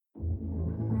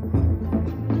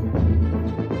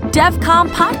Devcom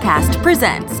Podcast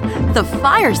presents The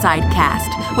Fireside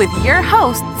Cast with your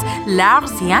hosts,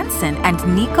 Lars, Janssen,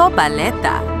 and Nico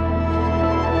Balletta.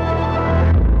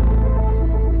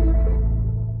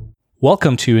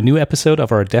 Welcome to a new episode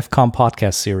of our devcom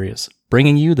podcast series,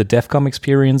 bringing you the devcom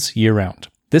experience year-round.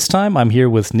 This time, I'm here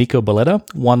with Nico Balletta,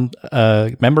 one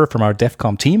member from our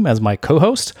devcom team, as my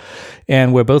co-host,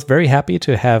 and we're both very happy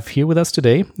to have here with us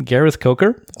today Gareth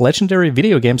Coker, legendary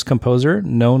video games composer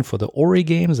known for the Ori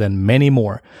games and many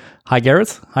more. Hi,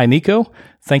 Gareth. Hi, Nico.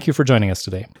 Thank you for joining us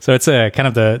today. So it's kind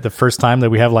of the first time that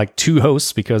we have like two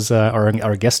hosts because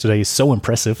our guest today is so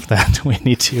impressive that we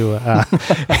need to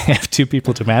have two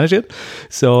people to manage it.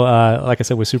 So like I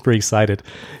said, we're super excited.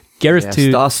 Gareth,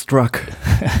 starstruck.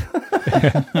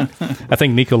 I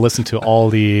think Nico listened to all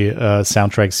the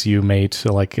soundtracks you made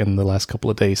like in the last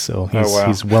couple of days, so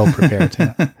he's well prepared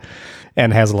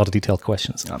and has a lot of detailed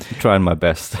questions. I'm trying my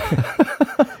best.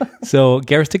 So,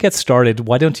 Gareth, to get started,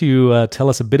 why don't you tell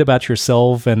us a bit about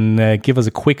yourself and give us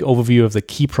a quick overview of the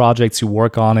key projects you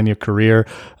work on in your career?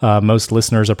 Most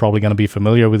listeners are probably going to be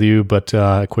familiar with you, but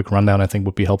a quick rundown I think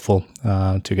would be helpful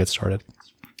to get started.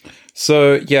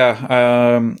 So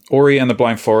Ori and the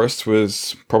Blind Forest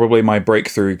was probably my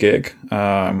breakthrough gig.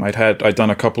 I'd done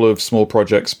a couple of small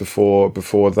projects before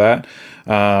that.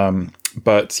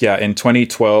 But yeah, in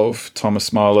 2012,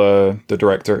 Thomas Mahler, the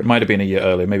director, it might have been a year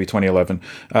earlier, maybe 2011,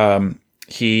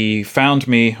 he found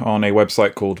me on a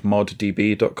website called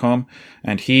moddb.com,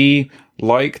 and he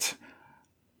liked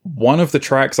one of the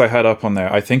tracks I had up on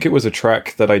there. I think it was a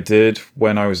track that I did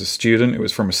when I was a student. It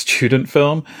was from a student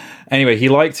film. Anyway, he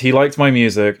liked my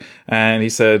music, and he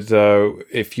said,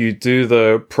 if you do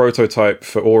the prototype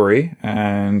for Ori,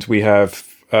 and we have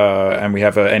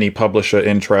any publisher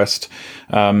interest,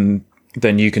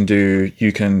 then you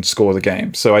can score the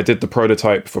game. So I did the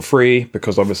prototype for free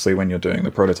because obviously when you're doing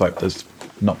the prototype, there's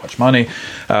not much money.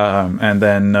 And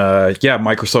then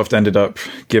Microsoft ended up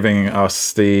giving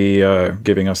us a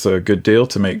good deal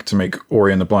to make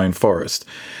Ori and the Blind Forest.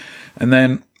 And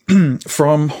then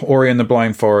from Ori and the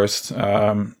Blind Forest,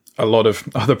 a lot of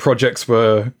other projects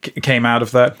came out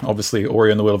of that. Obviously,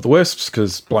 Ori and the Will of the Wisps,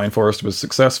 because Blind Forest was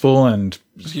successful and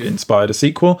inspired a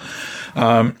sequel.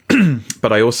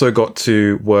 But I also got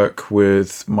to work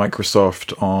with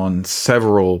Microsoft on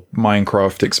several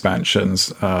Minecraft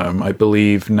expansions. I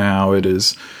believe now it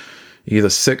is either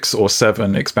 6 or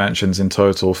 7 expansions in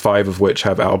total, 5 of which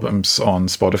have albums on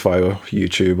Spotify or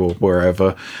YouTube or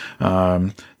wherever.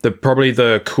 Probably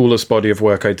the coolest body of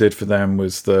work I did for them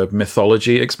was the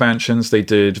mythology expansions. They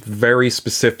did very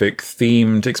specific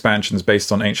themed expansions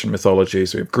based on ancient mythology.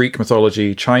 So we have Greek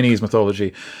mythology, Chinese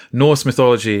mythology, Norse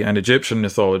mythology, and Egyptian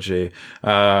mythology.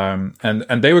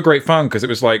 And they were great fun because it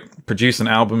was like produce an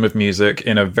album of music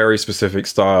in a very specific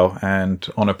style and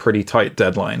on a pretty tight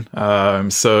deadline.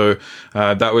 So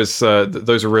those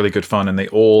are really good fun, and they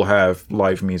all have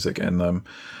live music in them.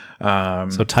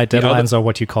 So tight deadlines are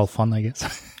what you call fun, I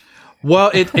guess.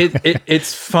 Well,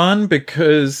 it's fun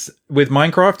because with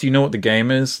Minecraft, you know what the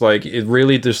game is. Like, it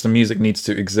really just, the music needs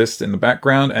to exist in the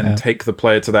background and take the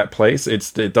player to that place.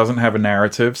 It doesn't have a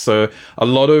narrative, so a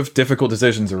lot of difficult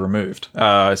decisions are removed.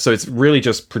 So it's really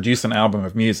just produce an album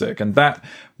of music, and that,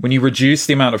 when you reduce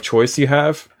the amount of choice you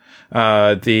have,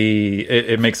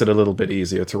 it makes it a little bit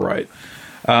easier to write.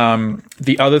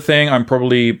 The other thing I'm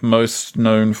probably most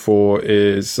known for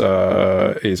is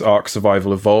Ark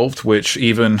Survival Evolved, which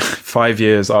even 5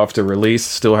 years after release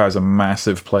still has a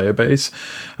massive player base.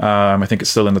 I think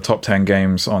it's still in the top 10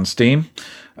 games on Steam.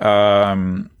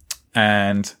 And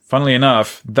funnily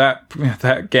enough,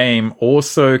 that game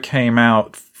also came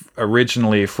out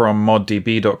originally from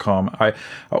moddb.com.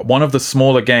 One of the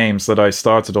smaller games that I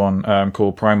started on,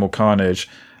 called Primal Carnage,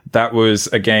 that was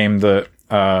a game that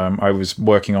I was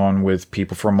working on with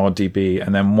people from ModDB,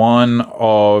 and then one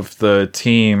of the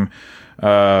team some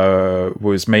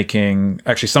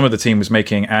of the team was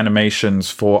making animations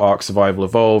for Ark Survival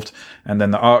Evolved, and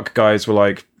then the Ark guys were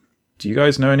like, do you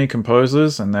guys know any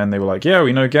composers? And then they were like, yeah,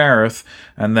 we know Gareth.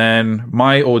 And then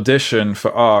my audition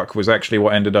for Ark was actually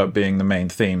what ended up being the main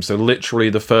theme. So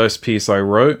literally the first piece I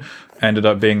wrote ended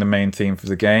up being the main theme for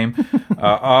the game.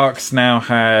 Ark's now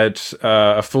had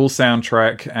a full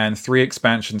soundtrack and 4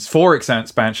 expansion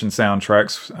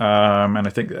soundtracks. And I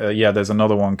think, there's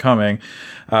another one coming.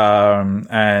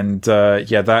 That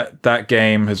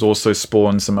game has also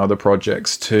spawned some other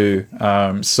projects too.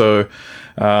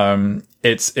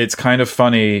 It's kind of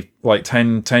funny, like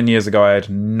 10 years ago, I had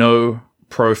no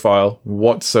profile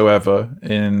whatsoever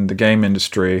in the game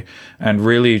industry, and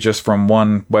really just from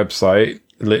one website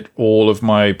all of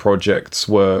my projects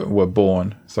were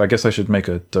born. So I guess I should make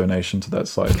a donation to that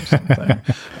site or something.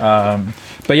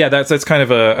 But yeah, that's kind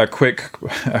of a quick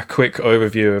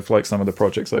overview of like some of the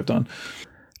projects I've done.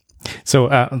 So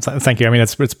thank you. I mean,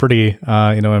 it's pretty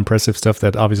impressive stuff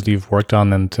that obviously you've worked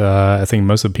on, and I think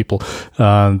most of the people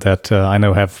that I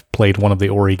know have played one of the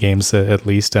Ori games at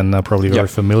least, and probably very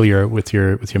familiar with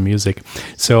your music.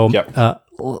 So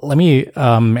let me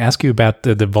ask you about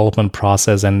the development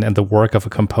process and the work of a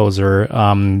composer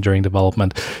during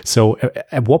development. So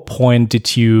at what point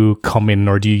did you come in,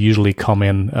 or do you usually come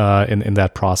in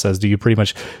that process? Do you pretty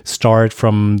much start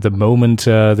from the moment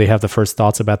they have the first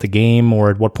thoughts about the game,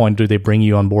 or at what point do they bring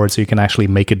you on board so you can actually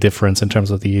make a difference in terms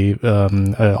of the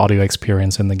audio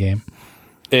experience in the game?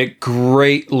 It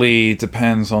greatly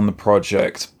depends on the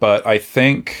project, but I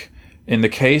think in the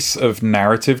case of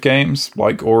narrative games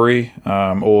like Ori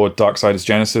or Darksiders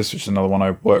Genesis, which is another one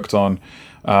I worked on,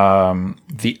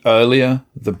 the earlier,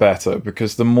 the better,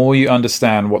 because the more you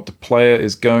understand what the player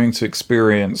is going to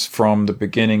experience from the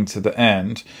beginning to the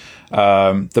end,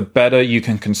 the better you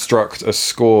can construct a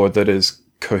score that is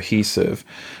cohesive.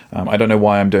 I don't know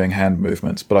why I'm doing hand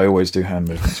movements, but I always do hand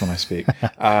movements when I speak.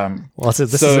 Well, this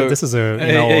is a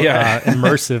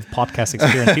immersive podcast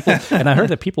experience. People, and I heard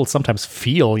that people sometimes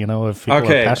feel, if people are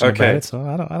passionate about it. So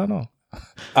I don't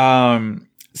know.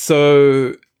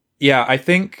 So yeah, I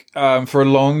think for a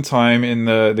long time in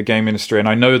the game industry, and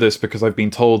I know this because I've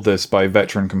been told this by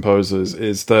veteran composers,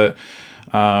 is that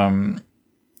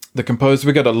the composer,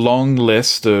 we get a long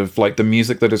list of like the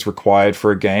music that is required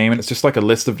for a game, and it's just like a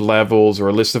list of levels or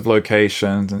a list of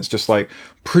locations, and it's just like,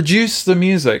 produce the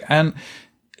music, and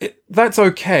that's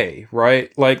okay,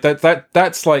 right? Like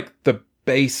that's like the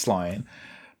baseline.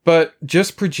 But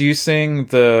just producing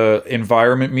the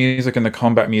environment music and the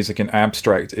combat music in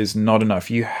abstract is not enough.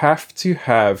 You have to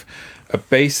have a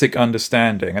basic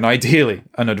understanding, and ideally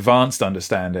an advanced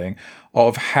understanding,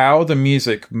 of how the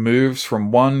music moves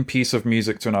from one piece of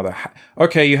music to another.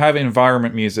 Okay, you have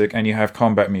environment music and you have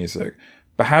combat music,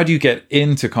 but how do you get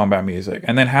into combat music?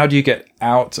 And then how do you get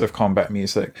out of combat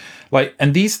music?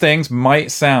 And these things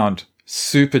might sound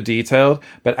super detailed,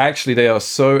 but actually they are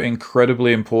so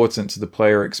incredibly important to the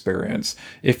player experience.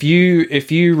 If you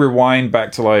rewind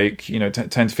back to 10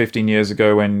 to 15 years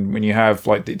ago when you have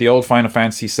like the old Final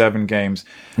Fantasy 7 games,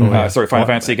 Final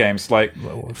Fantasy games, like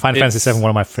Final Fantasy 7, one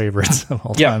of my favorites of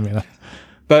all time.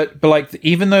 But like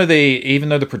even though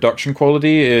the production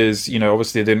quality is,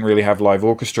 obviously they didn't really have live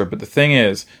orchestra, but the thing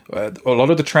is, a lot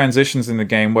of the transitions in the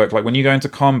game work. Like when you go into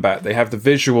combat, they have the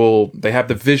visual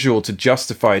to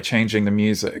justify changing the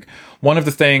music. One of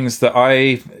the things that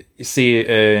I see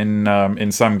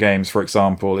in some games, for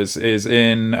example, is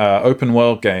in open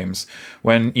world games,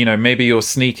 when maybe you're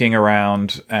sneaking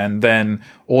around and then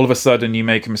all of a sudden you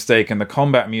make a mistake and the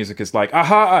combat music is like,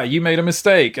 aha, you made a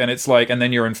mistake, and it's like, and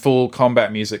then you're in full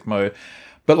combat music mode.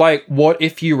 But like, what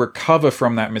if you recover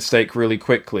from that mistake really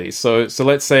quickly? So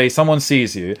let's say someone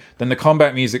sees you, then the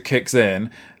combat music kicks in,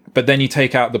 but then you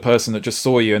take out the person that just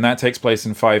saw you, and that takes place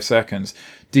in 5 seconds.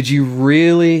 Did you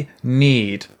really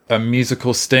need a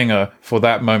musical stinger for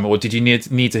that moment, or did you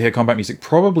need to hear combat music?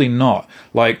 Probably not.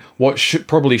 Like, what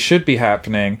should be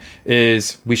happening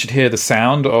is we should hear the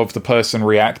sound of the person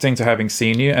reacting to having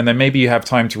seen you, and then maybe you have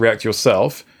time to react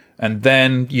yourself, and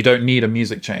then you don't need a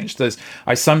music change.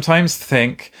 I sometimes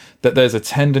think that there's a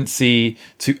tendency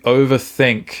to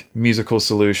overthink musical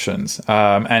solutions,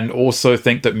 and also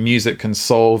think that music can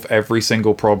solve every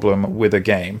single problem with a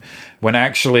game, when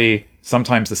actually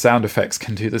sometimes the sound effects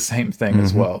can do the same thing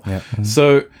as well. Yeah. Mm-hmm.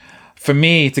 So for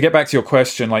me, to get back to your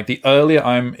question, like the earlier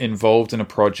I'm involved in a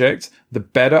project, the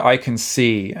better I can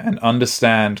see and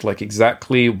understand like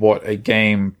exactly what a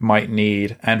game might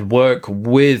need, and work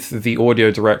with the audio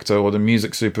director or the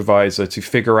music supervisor to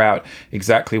figure out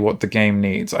exactly what the game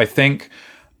needs. I think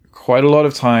quite a lot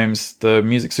of times the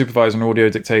music supervisor and audio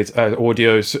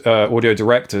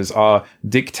directors are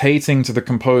dictating to the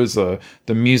composer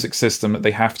the music system that they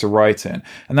have to write in.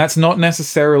 And that's not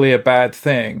necessarily a bad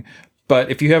thing. But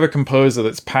if you have a composer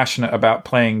that's passionate about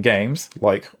playing games,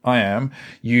 like I am,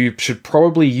 you should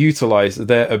probably utilize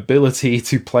their ability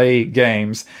to play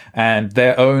games and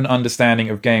their own understanding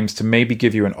of games to maybe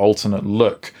give you an alternate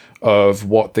look of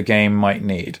what the game might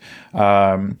need.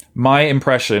 My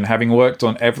impression, having worked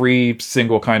on every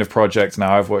single kind of project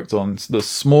now, I've worked on the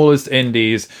smallest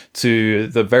indies to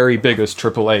the very biggest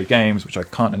AAA games, which I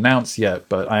can't announce yet,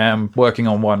 but I am working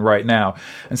on one right now.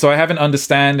 And so I have an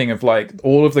understanding of like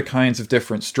all of the kinds of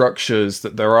different structures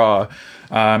that there are.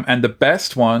 And the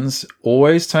best ones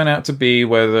always turn out to be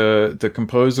where the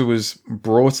composer was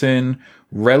brought in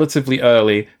relatively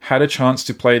early, had a chance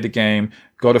to play the game,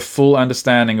 got a full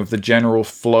understanding of the general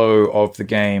flow of the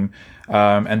game,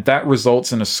 and that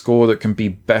results in a score that can be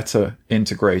better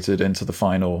integrated into the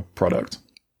final product.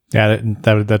 Yeah,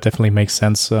 that definitely makes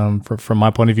sense. From my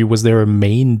point of view, was there a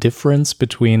main difference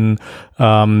between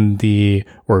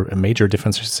or a major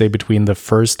difference, I should say, between the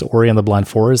first Ori and the Blind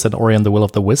Forest and Ori and the Will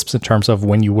of the Wisps in terms of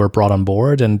when you were brought on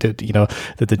board, and did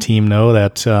the team know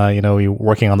that you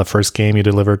working on the first game, you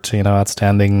delivered an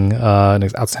outstanding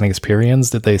experience?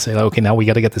 Did they say, okay, now we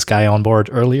got to get this guy on board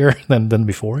earlier than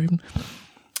before even?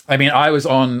 I mean, I was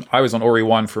on Ori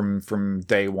 1 from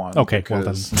day one. Okay,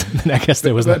 because, well then, I guess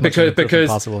there was not because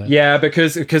possible. Yeah,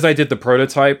 because I did the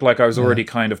prototype, like I was already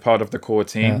kind of part of the core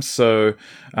team. Yeah. So,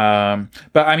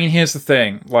 but I mean, here's the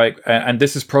thing, like, and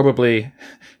this is probably,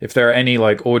 if there are any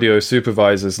like audio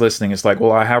supervisors listening, it's like,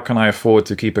 well, how can I afford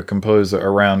to keep a composer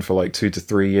around for like 2 to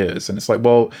 3 years? And it's like,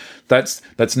 well, that's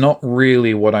not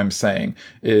really what I'm saying.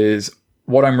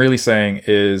 What I'm really saying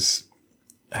is,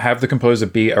 have the composer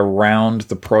be around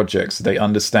the project so they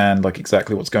understand like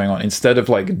exactly what's going on, instead of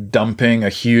like dumping a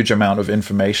huge amount of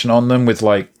information on them with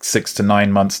like 6 to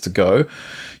 9 months to go.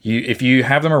 If you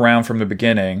have them around from the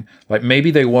beginning, like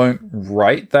maybe they won't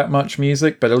write that much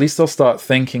music, but at least they'll start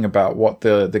thinking about what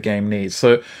the game needs.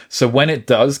 So when it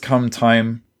does come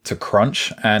time to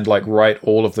crunch and like write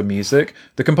all of the music,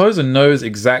 the composer knows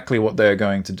exactly what they're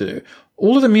going to do.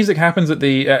 All of the music happens in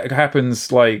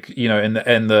the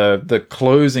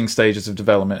closing stages of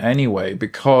development anyway,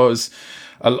 because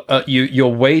you're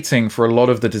waiting for a lot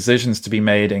of the decisions to be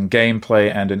made in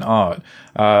gameplay and in art.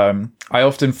 I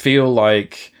often feel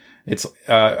like it's,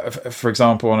 for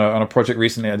example, on a project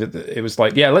recently, it was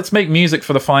like, yeah, let's make music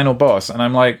for the final boss, and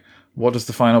I'm like, what does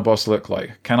the final boss look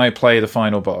like? Can I play the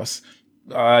final boss?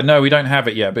 No, we don't have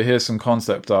it yet, but here's some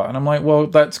concept art. And I'm like, well,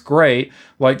 that's great.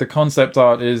 Like, the concept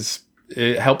art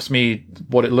it helps me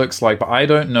what it looks like, but I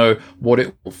don't know what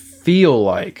it will feel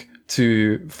like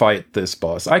to fight this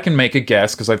boss. I can make a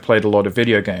guess because I've played a lot of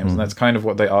video games, and that's kind of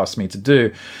what they asked me to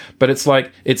do. But it's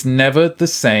like, it's never the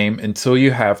same until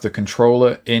you have the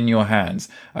controller in your hands.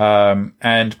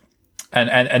 And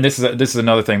this is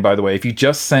another thing, by the way. If you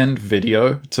just send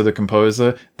video to the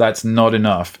composer, that's not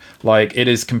enough. Like, it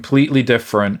is completely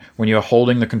different when you're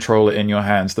holding the controller in your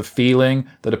hands. The feeling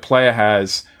that a player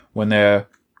has when they're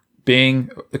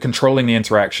controlling the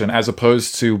interaction, as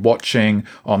opposed to watching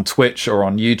on Twitch or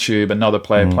on YouTube another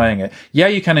player playing it. Yeah,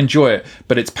 you can enjoy it,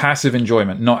 but it's passive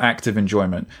enjoyment, not active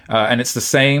enjoyment. And it's the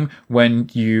same when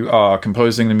you are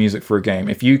composing the music for a game.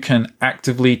 If you can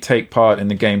actively take part in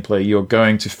the gameplay, you're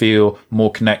going to feel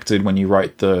more connected when you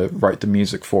write the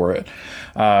music for it.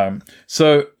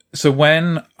 So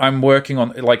when I'm working on,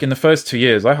 like, in the first 2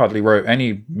 years, I hardly wrote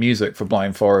any music for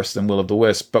Blind Forest and Will of the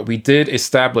Wisp, but we did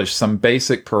establish some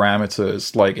basic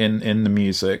parameters, like in the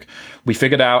music. We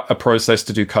figured out a process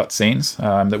to do cutscenes,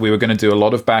 that we were going to do a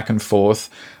lot of back and forth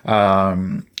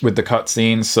with the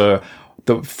cutscenes. So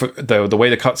the way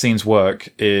the cutscenes work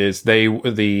is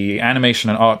the animation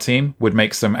and art team would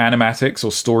make some animatics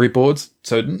or storyboards.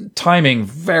 So timing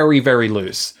very, very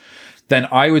loose. Then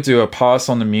I would do a pass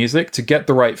on the music to get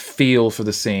the right feel for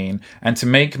the scene and to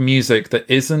make music that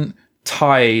isn't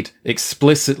tied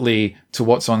explicitly to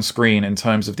what's on screen in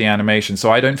terms of the animation. So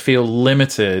I don't feel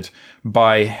limited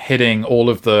by hitting all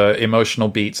of the emotional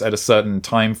beats at a certain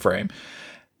time frame.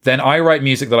 Then I write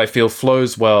music that I feel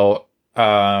flows well.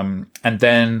 And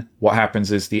then what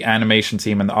happens is the animation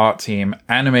team and the art team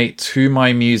animate to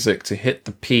my music to hit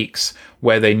the peaks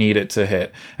where they need it to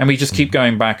hit. And we just keep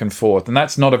going back and forth. And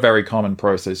that's not a very common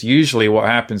process. Usually what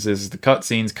happens is the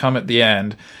cutscenes come at the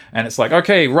end and it's like,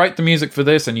 okay, write the music for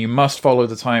this and you must follow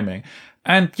the timing.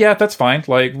 And yeah, that's fine.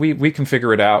 Like, we can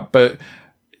figure it out, but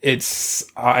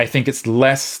I think it's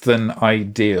less than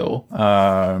ideal,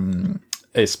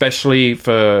 especially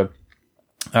for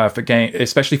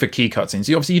key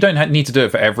cutscenes. You don't need to do it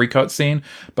for every cutscene,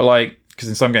 but like, because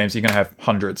in some games you're going to have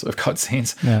hundreds of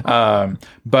cutscenes. Yeah.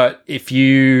 But if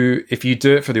you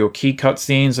do it for your key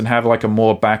cutscenes and have like a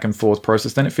more back and forth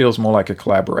process, then it feels more like a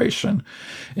collaboration.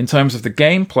 In terms of the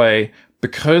gameplay,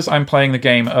 because I'm playing the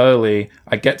game early,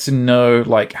 I get to know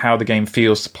like how the game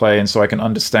feels to play, and so I can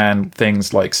understand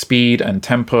things like speed and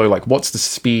tempo. Like, what's the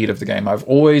speed of the game? I've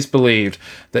always believed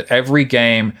that every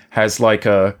game has like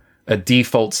a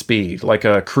default speed, like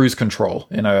a cruise control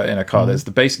in a car. There's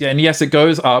the base, and yes, it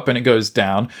goes up and it goes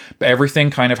down, but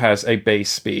everything kind of has a base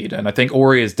speed. And I think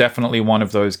Ori is definitely one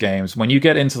of those games. When you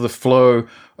get into the flow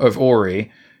of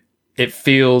Ori,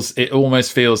 it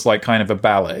almost feels like kind of a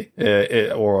ballet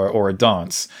or a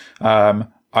dance.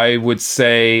 I would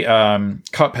say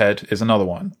Cuphead is another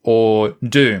one, or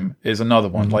Doom is another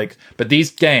one. But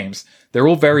these games, they're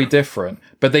all very different,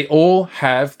 but they all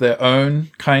have their own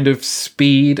kind of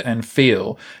speed and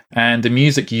feel, and the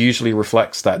music usually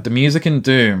reflects that. The music in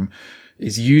Doom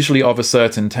is usually of a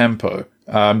certain tempo.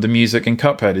 The music in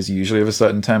Cuphead is usually of a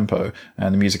certain tempo,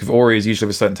 and the music of Ori is usually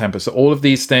of a certain tempo. So all of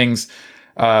these things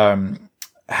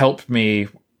help me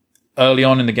early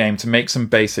on in the game to make some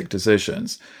basic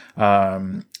decisions.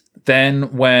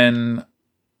 Then when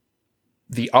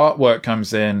the artwork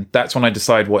comes in, that's when I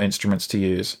decide what instruments to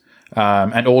use.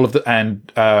 While the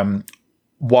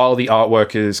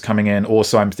artwork is coming in,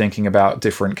 also I'm thinking about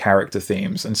different character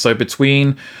themes. And so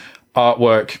between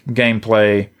artwork,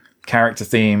 gameplay, character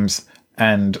themes,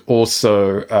 and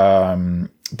also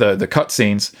the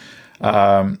cutscenes,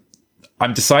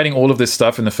 I'm deciding all of this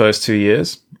stuff in the first 2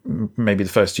 years, maybe the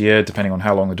first year, depending on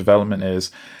how long the development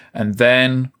is. And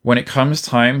then when it comes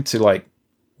time to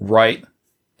write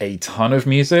a ton of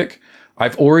music,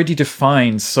 I've already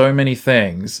defined so many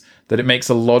things that it makes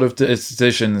a lot of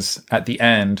decisions at the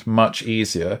end much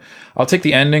easier. I'll take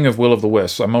the ending of Will of the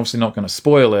Wisps. I'm obviously not going to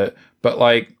spoil it, but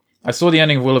I saw the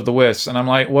ending of Will of the Wisps and I'm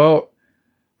like, well,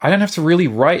 I don't have to really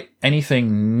write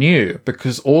anything new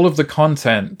because all of the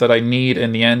content that I need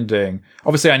in the ending,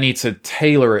 obviously I need to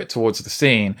tailor it towards the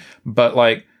scene, but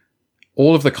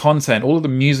all of the content, all of the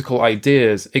musical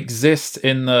ideas exist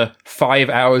in the 5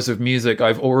 hours of music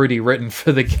I've already written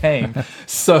for the game.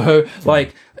 So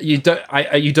you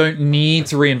don't need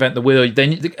to reinvent the wheel.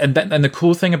 And the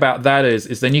cool thing about that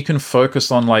is then you can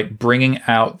focus on bringing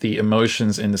out the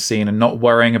emotions in the scene and not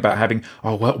worrying about having,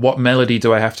 what melody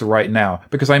do I have to write now?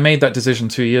 Because I made that decision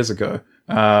 2 years ago.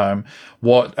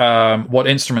 What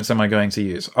instruments am I going to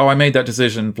use? I made that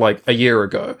decision a year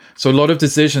ago. So a lot of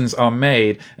decisions are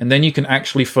made, and then you can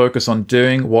actually focus on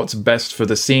doing what's best for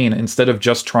the scene instead of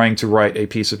just trying to write a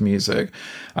piece of music.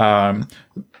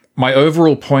 My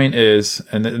overall point is,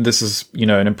 and this is,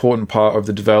 an important part of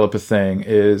the developer thing,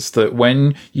 is that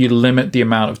when you limit the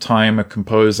amount of time a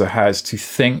composer has to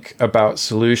think about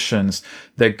solutions,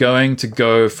 they're going to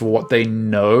go for what they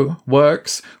know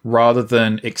works rather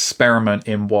than experiment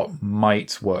in what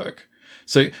might work.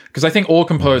 So, because I think all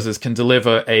composers can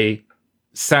deliver a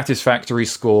satisfactory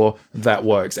score that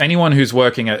works. Anyone who's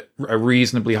working at a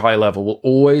reasonably high level will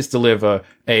always deliver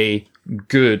a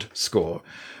good score.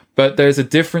 But there's a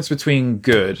difference between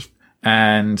good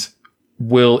and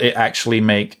will it actually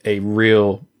make a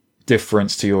real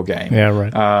difference to your game? Yeah,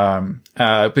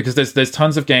 right. Because there's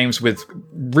tons of games with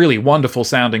really wonderful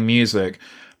sounding music,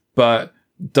 but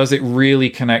does it really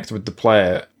connect with the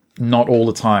player? Not all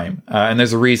the time, and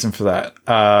there's a reason for that.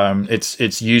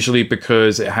 It's usually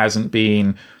because it hasn't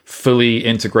been fully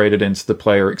integrated into the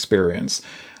player experience.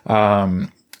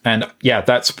 And yeah,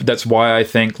 that's why I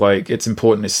think it's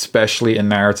important, especially in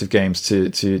narrative games, to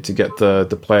get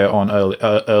the player on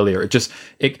earlier.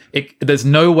 There's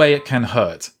no way it can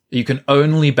hurt. You can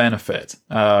only benefit.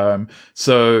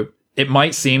 So it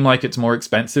might seem like it's more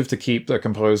expensive to keep the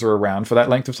composer around for that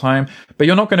length of time, but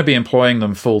you're not going to be employing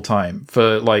them full time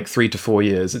for 3 to 4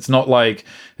 years. It's not like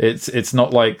they're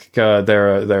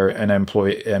an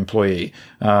employee.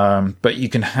 But you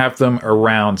can have them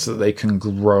around so that they can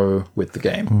grow with the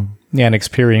game. Yeah, and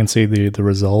experiencing the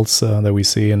results that we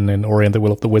see in Ori and the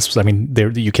Will of the Wisps. I mean,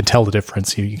 there you can tell the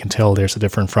difference. You can tell there's a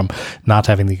difference from not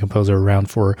having the composer around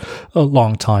for a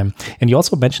long time. And you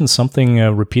also mentioned something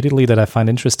repeatedly that I find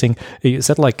interesting. You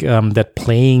said that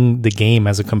playing the game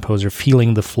as a composer,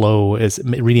 feeling the flow,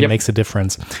 really makes a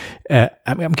difference.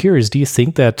 I'm curious. Do you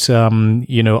think that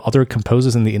other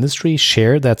composers in the industry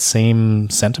share that same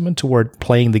sentiment toward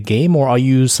playing the game, or are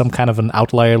you some kind of an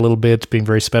outlier a little bit, being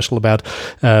very special about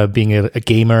being a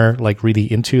gamer,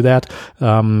 really into that,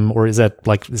 or is that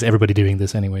is everybody doing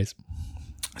this anyways?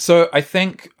 So I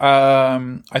think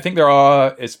there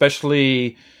are,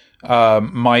 especially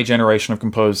my generation of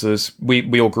composers,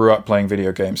 we all grew up playing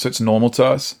video games, so it's normal to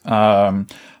us.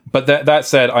 But that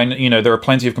said, there are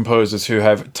plenty of composers who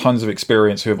have tons of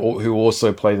experience who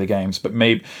also play the games, but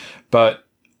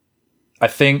I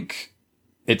think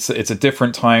it's a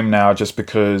different time now, just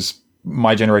because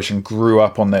my generation grew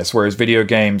up on this, whereas video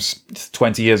games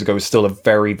 20 years ago was still a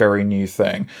very, very new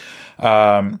thing.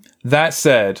 That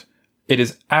said, it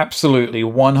is absolutely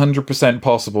 100%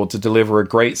 possible to deliver a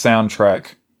great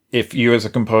soundtrack if you as a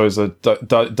composer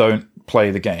don't play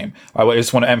the game. I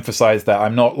just want to emphasize that.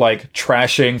 I'm not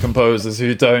trashing composers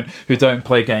who don't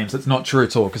play games. That's not true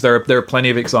at all, because there are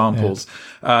plenty of examples.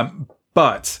 Yeah.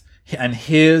 But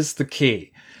here's the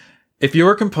key. If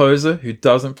you're a composer who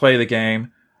doesn't play the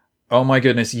game, oh my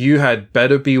goodness, you had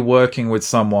better be working with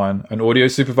someone, an audio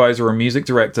supervisor or a music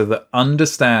director that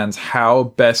understands how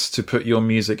best to put your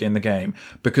music in the game,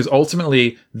 because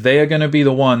ultimately they are going to be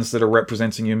the ones that are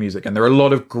representing your music. And there are a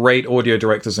lot of great audio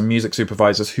directors and music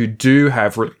supervisors who do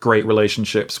have great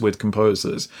relationships with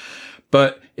composers.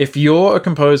 But if you're a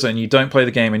composer and you don't play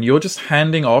the game and you're just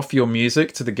handing off your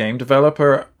music to the game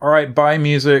developer, all right, buy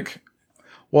music.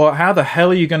 Well, how the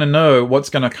hell are you going to know what's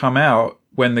going to come out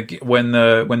when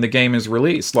the game is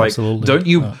released? Like, Absolutely.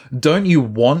 don't you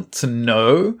want to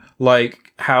know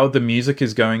like how the music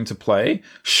is going to play?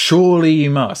 Surely you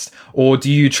must. Or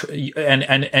do you?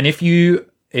 And if you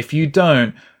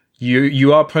don't,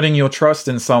 you are putting your trust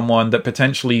in someone that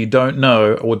potentially you don't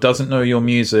know or doesn't know your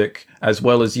music as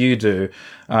well as you do.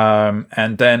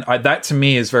 And then that to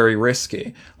me is very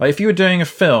risky. Like if you were doing a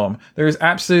film, there is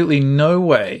absolutely no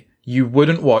way you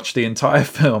wouldn't watch the entire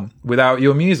film without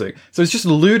your music. So it's just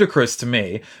ludicrous to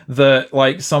me that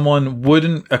like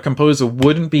a composer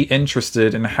wouldn't be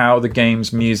interested in how the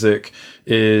game's music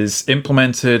is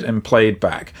implemented and played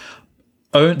back.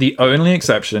 The only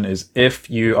exception is if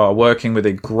you are working with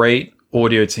a great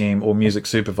audio team or music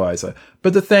supervisor.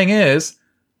 But the thing is,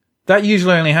 that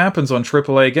usually only happens on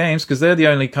AAA games because they're the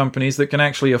only companies that can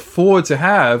actually afford to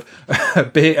have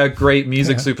a great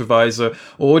music supervisor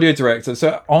or audio director.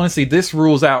 So honestly, this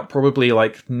rules out probably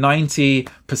like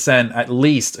 90% at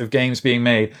least of games being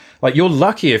made. Like you're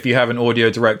lucky if you have an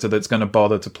audio director that's going to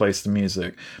bother to place the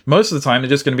music. Most of the time, they're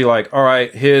just going to be like, all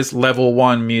right, here's level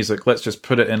 1 music. Let's just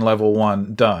put it in level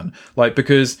 1, done. Like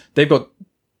because they've got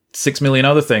 6 million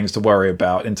other things to worry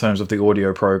about in terms of the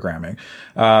audio programming.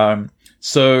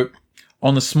 So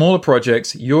on the smaller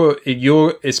projects, you're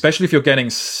especially if you're getting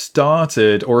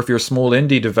started or if you're a small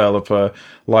indie developer,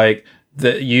 like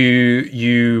that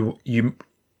you're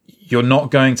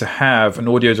not going to have an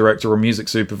audio director or music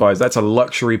supervisor. That's a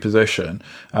luxury position.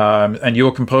 And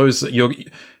your composer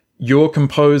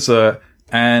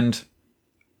and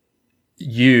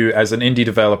you as an indie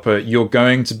developer, you're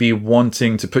going to be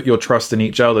wanting to put your trust in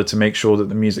each other to make sure that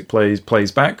the music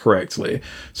plays back correctly.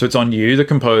 So it's on you, the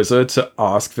composer, to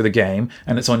ask for the game,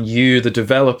 and it's on you, the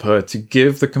developer, to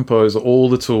give the composer all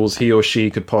the tools he or she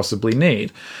could possibly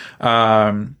need.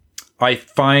 I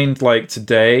find like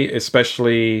today,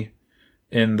 especially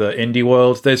in the indie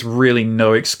world, there's really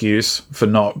no excuse for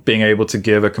not being able to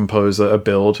give a composer a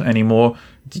build anymore.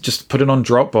 Just put it on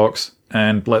Dropbox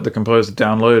and let the composer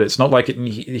download it. It's not like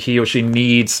he or she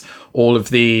needs all of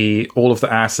the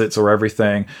assets or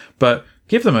everything, but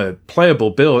give them a playable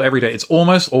build every day. It's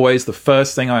almost always the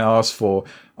first thing I ask for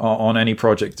on any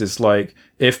project is like,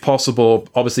 if possible,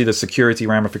 obviously the security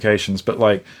ramifications, but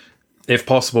like, if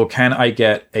possible, can I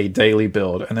get a daily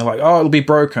build? And they're like, oh, it'll be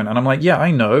broken. And I'm like, yeah,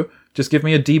 I know. Just give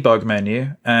me a debug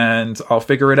menu and I'll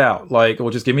figure it out. Like, or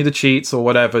just give me the cheats or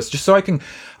whatever. It's just so I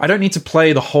don't need to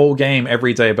play the whole game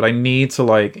every day, but I need to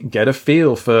like get a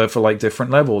feel for like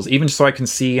different levels, even just so I can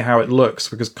see how it looks,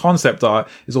 because concept art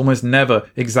is almost never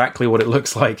exactly what it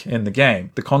looks like in the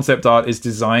game. The concept art is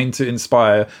designed to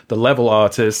inspire the level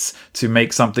artists to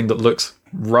make something that looks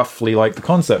roughly like the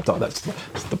concept art.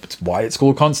 That's why it's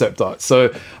called concept art.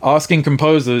 So asking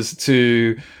composers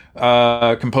to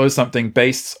compose something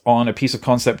based on a piece of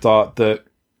concept art that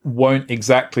won't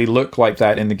exactly look like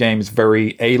that in the game is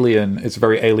very alien. It's a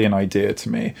very alien idea to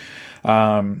me.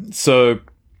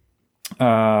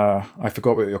 I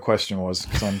forgot what your question was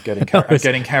because I'm getting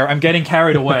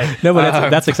carried away. No, but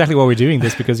that's exactly why we're doing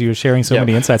this, because you're sharing so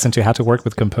many insights into how to work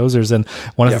with composers. And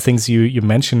one of the things you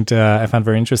mentioned, I found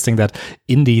very interesting, that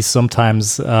indies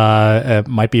sometimes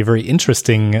might be a very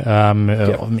interesting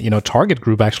target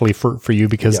group actually for you,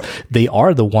 because they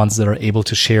are the ones that are able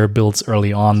to share builds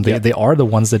early on. They are the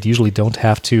ones that usually don't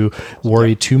have to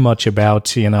worry too much about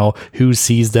who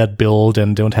sees that build,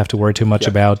 and don't have to worry too much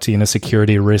about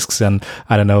security risks and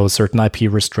I don't know, certain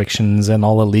IP restrictions and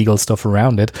all the legal stuff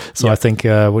around it. So I think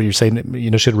what you're saying,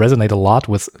 should resonate a lot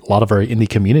with a lot of our indie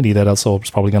community that also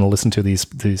is probably going to listen to these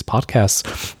podcasts,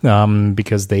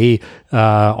 because they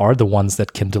are the ones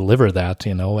that can deliver that,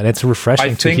 and it's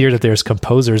refreshing to hear that there's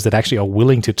composers that actually are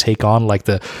willing to take on like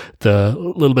the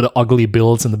little bit of ugly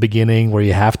builds in the beginning where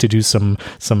you have to do some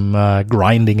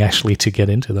grinding actually to get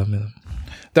into them.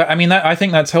 I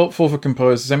think that's helpful for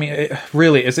composers. I mean,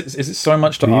 is it so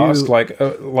much to ask?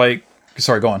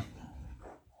 Sorry, go on.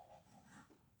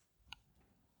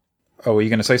 Oh, were you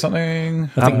going to say something?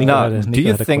 I think Nico do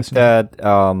you think that?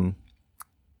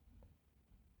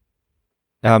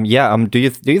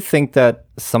 Do you think that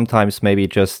sometimes maybe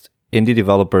just indie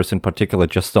developers in particular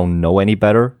just don't know any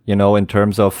better? In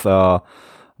terms of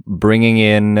bringing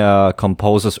in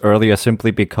composers earlier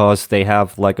simply because they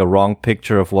have like a wrong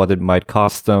picture of what it might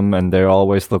cost them, and they're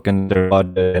always looking at their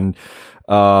budget. And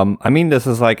I mean, this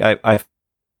is like I've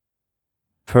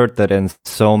heard that in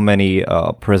so many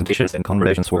presentations and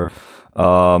conversations where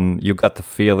you got the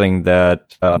feeling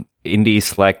that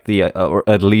indies lack or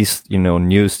at least, you know,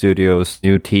 new studios,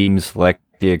 new teams lack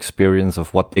the experience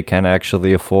of what they can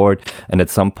actually afford. And at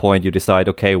some point you decide,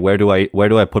 okay, where do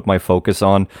I put my focus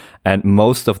on? And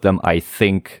most of them, I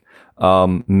think,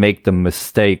 make the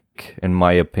mistake, in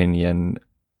my opinion,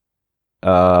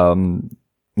 to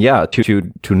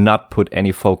not put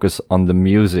any focus on the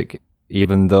music,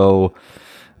 even though,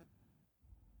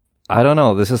 I don't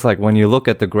know, this is like when you look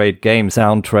at the great game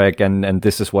soundtrack, and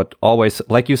this is what always,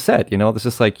 like you said, you know, this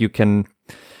is like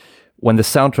when the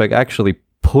soundtrack actually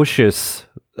pushes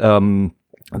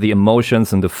the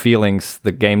emotions and the feelings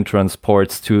the game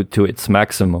transports to its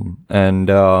maximum. And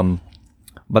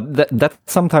but that's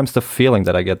sometimes the feeling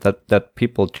that I get, that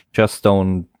people just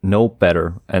don't know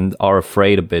better and are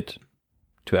afraid a bit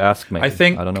to ask me. I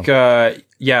think, I don't know.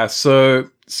 So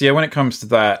yeah, when it comes to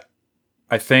that,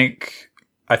 I think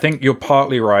you're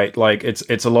partly right. Like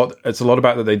it's a lot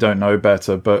about that they don't know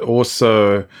better, but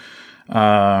also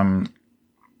they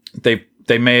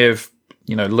may have,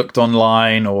 you know, looked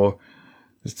online or,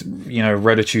 you know,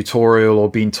 read a tutorial or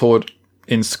been taught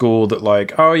in school that,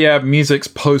 like, oh yeah, music's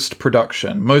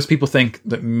post-production. Most people think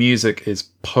that music is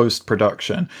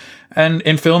post-production. And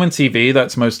in film and TV,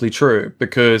 that's mostly true,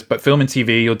 but film and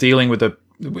TV, you're dealing with a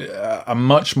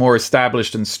much more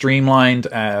established and streamlined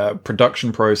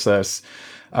production process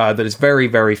that is very,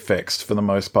 very fixed for the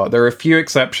most part. There are a few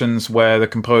exceptions where the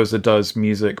composer does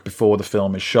music before the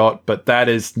film is shot, but that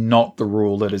is not the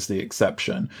rule, that is the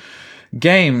exception.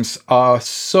 Games are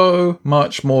so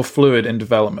much more fluid in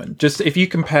development. Just if you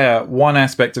compare one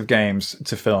aspect of games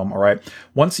to film, all right?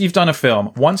 Once you've done a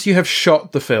film, once you have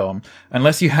shot the film,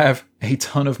 unless you have a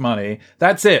ton of money,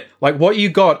 that's it. Like what you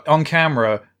got on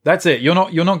camera, that's it. You're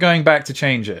not going back to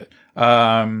change it,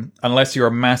 unless you're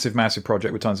a massive, massive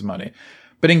project with tons of money.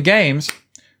 But in games,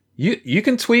 you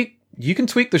can tweak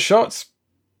the shots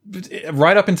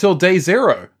right up until day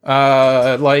zero.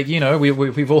 Like, you know,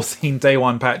 we've all seen day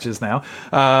one patches now.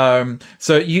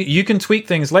 So you can tweak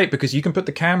things late because you can put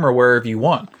the camera wherever you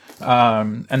want.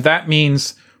 And that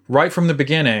means right from the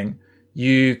beginning,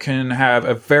 you can have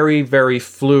a very, very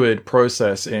fluid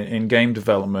process in game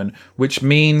development, which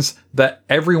means that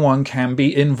everyone can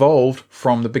be involved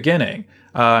from the beginning.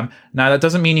 Now, that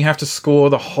doesn't mean you have to score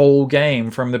the whole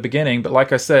game from the beginning, but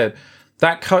like I said,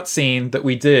 that cutscene that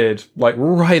we did, like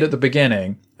right at the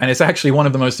beginning, and it's actually one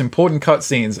of the most important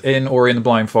cutscenes in Ori and the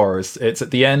Blind Forest. It's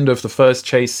at the end of the first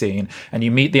chase scene, and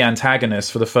you meet the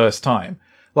antagonist for the first time.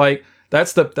 Like,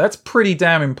 that's pretty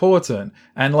damn important.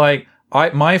 And like,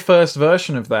 my first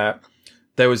version of that,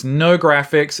 there was no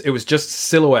graphics. It was just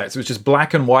silhouettes. It was just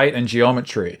black and white and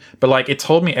geometry. But like, it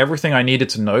told me everything I needed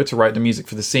to know to write the music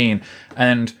for the scene.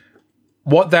 And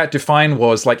what that defined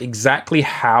was like exactly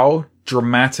how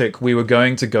dramatic we were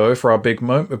going to go for our big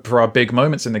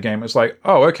moments in the game. It was like,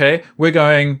 oh, okay, we're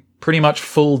going pretty much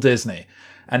full Disney.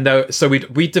 And so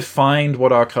we defined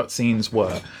what our cutscenes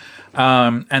were.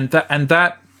 And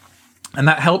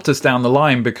that helped us down the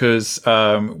line because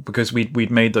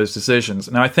we'd made those decisions.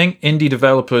 Now, I think indie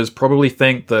developers probably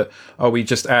think that, oh, we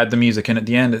just add the music in at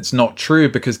the end. It's not true,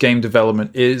 because game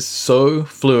development is so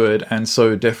fluid and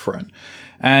so different.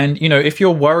 And, you know, if you're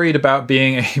worried about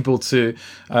being able to,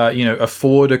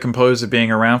 afford a composer being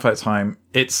around for that time,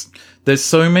 there's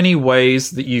so many ways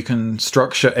that you can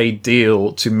structure a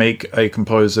deal to make a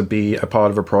composer be a part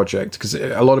of a project. Because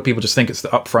a lot of people just think it's the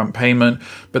upfront payment,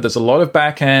 but there's a lot of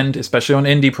back end, especially on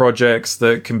indie projects,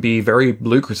 that can be very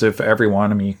lucrative for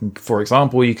everyone. I mean, for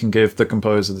example, you can give the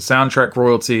composer the soundtrack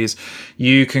royalties.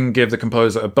 You can give the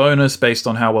composer a bonus based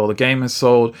on how well the game has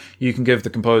sold. You can give the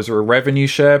composer a revenue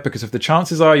share, because if the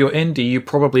chances are you're indie, you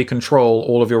probably control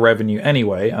all of your revenue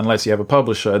anyway, unless you have a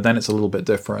publisher. Then it's a little bit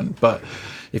different. But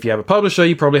if you have a publisher,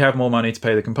 you probably have more money to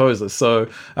pay the composer. So,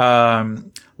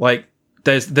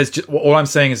 there's just, all I'm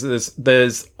saying is that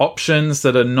there's options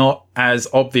that are not as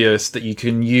obvious that you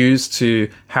can use to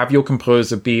have your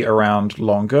composer be around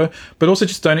longer, but also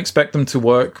just don't expect them to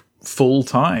work full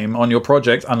time on your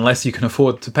project unless you can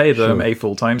afford to pay them a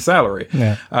full-time salary.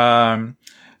 Yeah.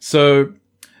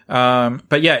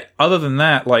 But yeah, other than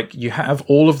that, like, you have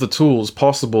all of the tools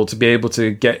possible to be able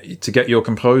to get your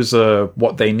composer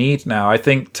what they need now. I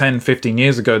think 10, 15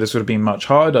 years ago, this would have been much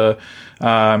harder.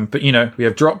 But you know, we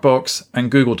have Dropbox and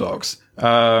Google Docs,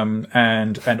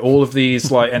 and all of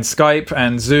these, like, and Skype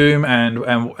and Zoom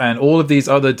and all of these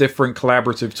other different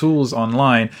collaborative tools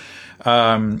online.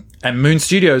 And Moon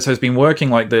Studios has been working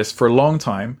like this for a long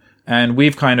time, and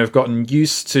we've kind of gotten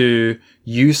used to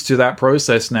that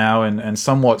process now and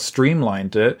somewhat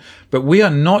streamlined it. But we are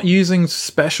not using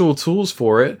special tools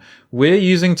for it. We're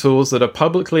using tools that are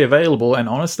publicly available, and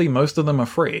honestly, most of them are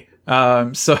free.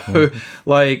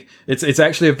 Like it's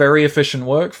actually a very efficient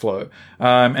workflow.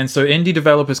 And so indie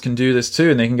developers can do this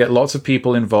too, and they can get lots of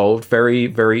people involved very,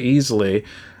 very easily.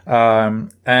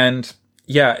 And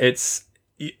yeah, it's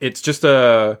just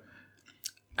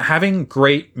having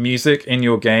great music in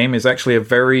your game is actually a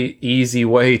very easy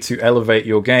way to elevate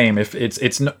your game. If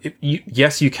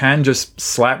yes, you can just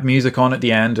slap music on at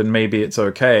the end and maybe it's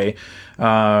okay.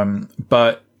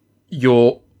 But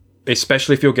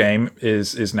especially if your game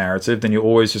is narrative, then you're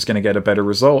always just going to get a better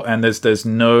result. And there's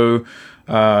no,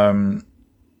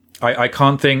 I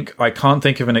can't think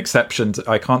of an exception.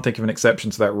 I can't think of an exception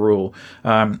to that rule.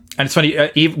 And it's funny.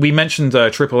 We mentioned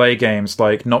AAA games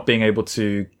like not being able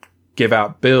to give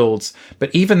out builds, but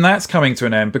even that's coming to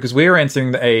an end because we're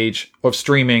entering the age of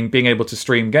streaming, being able to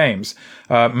stream games.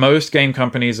 Most game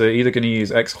companies are either going to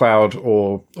use xCloud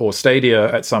or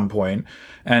Stadia at some point,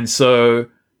 and so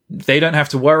they don't have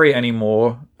to worry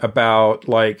anymore about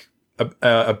like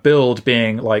a build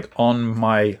being like on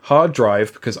my hard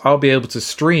drive, because I'll be able to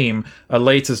stream a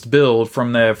latest build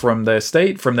from their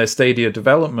Stadia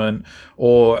development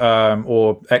or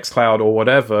xCloud or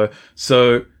whatever.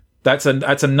 So that's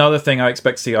another thing I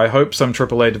expect to see. I hope some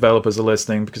AAA developers are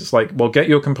listening, because it's like, well, get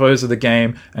your composer the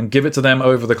game and give it to them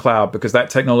over the cloud, because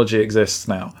that technology exists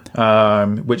now,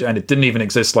 and it didn't even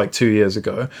exist like 2 years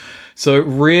ago. So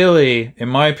really, in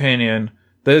my opinion,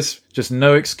 there's just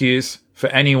no excuse for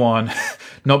anyone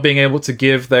not being able to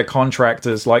give their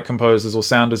contractors like composers or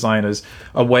sound designers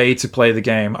a way to play the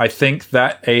game. I think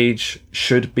that age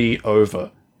should be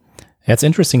over. It's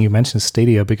interesting you mentioned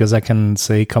Stadia, because I can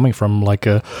say, coming from like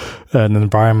an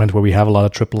environment where we have a lot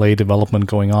of AAA development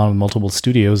going on with multiple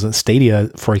studios, Stadia,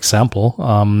 for example,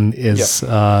 is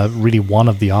really one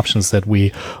of the options that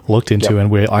we looked into and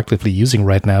we're actively using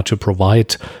right now to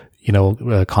provide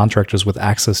contractors with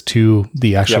access to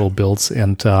the actual builds,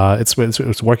 and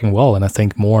it's working well. And I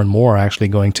think more and more are actually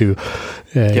going to,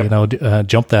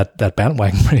 jump that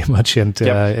bandwagon pretty much and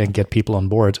get people on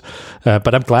board.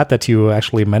 But I'm glad that you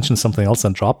actually mentioned something else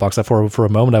on Dropbox. For a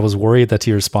moment, I was worried that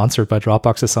you're sponsored by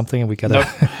Dropbox or something, and we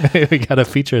gotta we gotta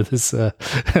feature this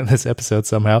this episode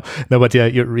somehow. No, but yeah,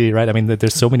 you're really right. I mean,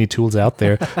 there's so many tools out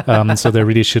there, so there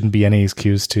really shouldn't be any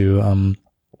excuse to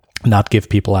not give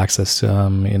people access to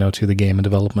the game and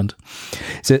development.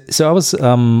 So I was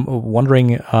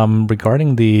wondering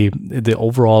regarding the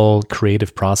overall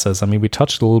creative process. I mean, we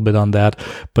touched a little bit on that,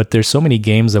 but there's so many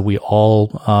games that we all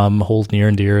hold near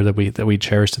and dear, that we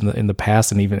cherished in the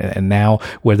past and now,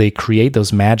 where they create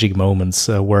those magic moments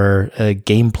where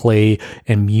gameplay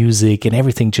and music and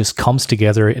everything just comes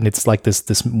together, and it's like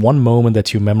this one moment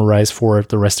that you memorize for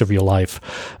the rest of your life.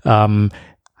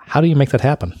 How do you make that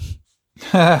happen?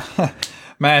 Man,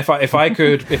 if I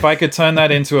could turn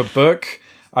that into a book,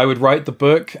 I would write the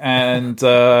book, and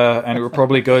it would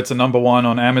probably go to number 1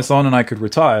 on Amazon, and I could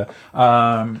retire.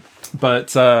 But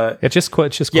just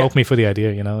quote me for the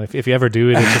idea. If you ever do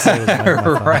it, just say it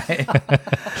was right.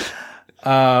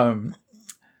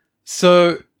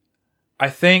 So I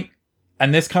think,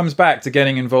 and this comes back to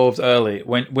getting involved early.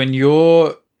 When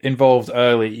you're involved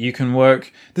early, you can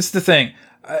work. This is the thing.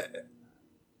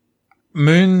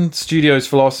 Moon Studios'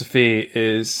 philosophy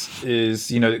is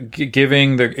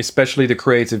giving especially the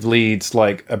creative leads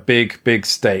like a big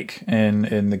stake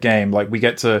in the game. Like we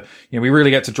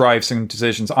really get to drive some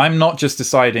decisions. I'm not just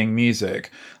deciding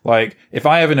music. Like if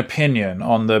I have an opinion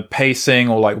on the pacing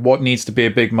or like what needs to be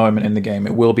a big moment in the game,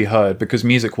 it will be heard, because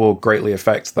music will greatly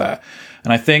affect that.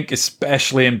 And I think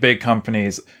especially in big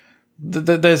companies,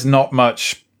 there's not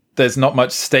much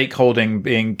stakeholding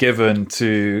being given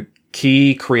to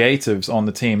key creatives on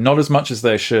the team, not as much as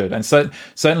there should. And so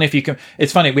certainly if you can,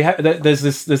 it's funny, there's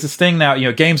this thing now,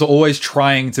 games are always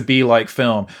trying to be like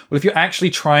film. Well, if you're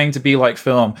actually trying to be like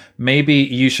film, maybe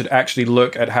you should actually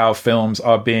look at how films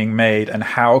are being made and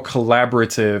how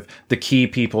collaborative the key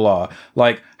people are.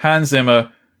 Like Hans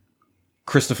Zimmer,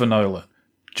 Christopher Nolan,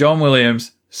 John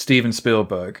Williams, Steven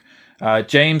Spielberg,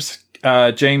 James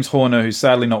Horner, who's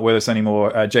sadly not with us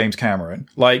anymore, James Cameron.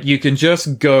 Like, you can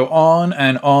just go on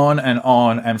and on and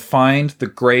on and find the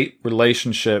great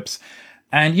relationships.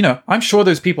 And, I'm sure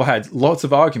those people had lots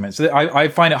of arguments. I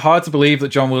find it hard to believe that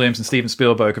John Williams and Steven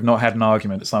Spielberg have not had an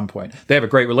argument at some point. They have a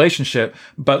great relationship,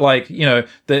 but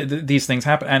these things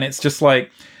happen. And it's just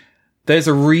like, there's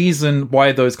a reason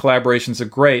why those collaborations are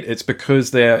great. It's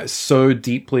because they're so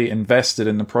deeply invested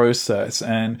in the process.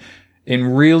 And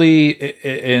in really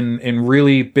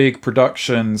big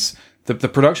productions, the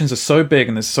productions are so big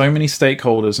and there's so many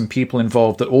stakeholders and people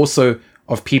involved that also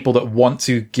of people that want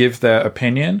to give their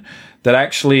opinion, that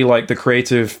actually like the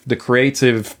creative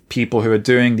people who are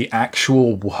doing the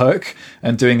actual work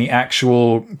and doing the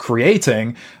actual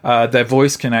creating, their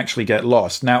voice can actually get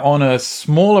lost. Now, on a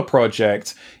smaller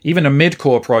project, even a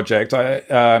mid-core project,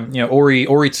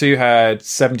 Ori 2 had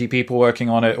 70 people working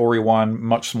on it. Ori 1,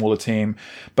 much smaller team,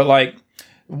 but like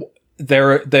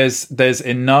there's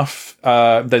enough.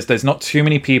 There's not too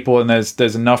many people, and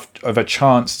there's enough of a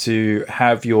chance to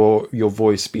have your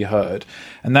voice be heard,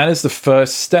 and that is the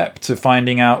first step to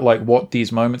finding out like what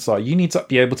these moments are. You need to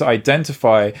be able to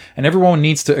identify, and everyone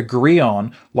needs to agree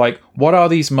on like what are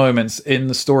these moments in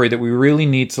the story that we really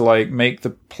need to like make the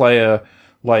player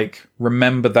like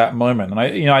remember that moment.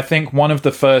 And I think one of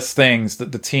the first things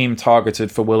that the team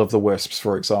targeted for Will of the Wisps,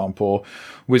 for example,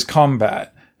 was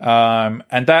combat.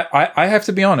 And that I have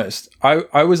to be honest,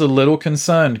 I was a little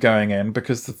concerned going in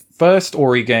because the first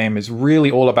Ori game is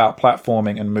really all about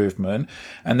platforming and movement.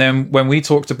 And then when we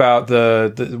talked about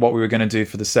the what we were going to do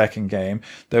for the second game,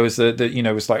 there was it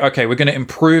was like, okay, we're going to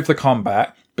improve the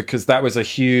combat because that was a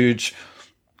huge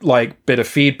like bit of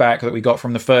feedback that we got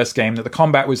from the first game, that the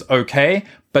combat was okay,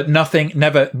 but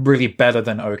never really better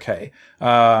than okay.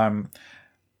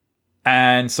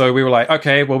 And so we were like,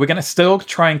 okay, well, we're going to still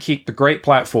try and keep the great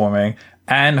platforming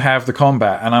and have the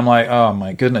combat. And I'm like, oh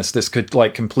my goodness, this could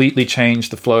like completely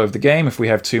change the flow of the game if we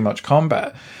have too much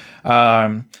combat.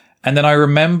 And then I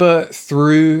remember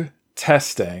through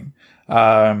testing,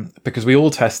 because we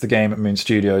all test the game at Moon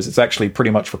Studios, it's actually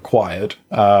pretty much required.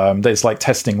 There's like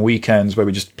testing weekends where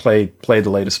we just play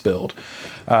the latest build.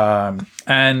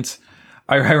 And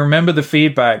I remember the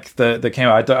feedback that came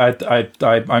out.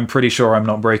 I'm pretty sure I'm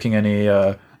not breaking any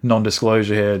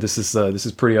non-disclosure here. This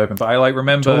is pretty open, but I like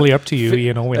remember totally up to you.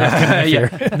 We're not gonna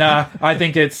yeah, nah. I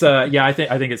think it's I think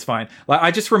it's fine. Like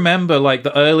I just remember like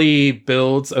the early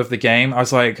builds of the game. I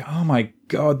was like, oh my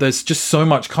god, there's just so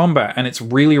much combat and it's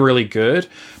really really good,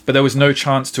 but there was no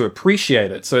chance to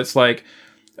appreciate it. So it's like,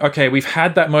 okay, we've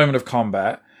had that moment of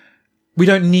combat. We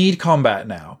don't need combat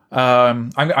now.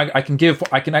 I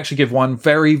can actually give one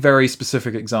very, very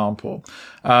specific example.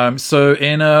 So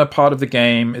in a part of the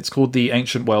game, it's called the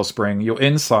Ancient Wellspring. You're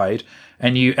inside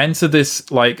and you enter this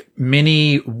like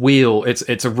mini wheel.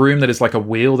 It's a room that is like a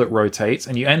wheel that rotates,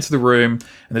 and you enter the room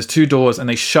and there's two doors and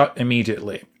they shut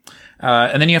immediately.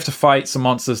 And then you have to fight some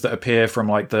monsters that appear from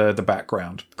like the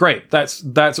background. Great.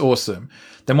 That's awesome.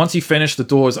 Then once you finish, the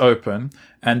doors open,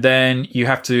 and then you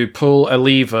have to pull a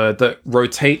lever that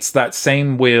rotates that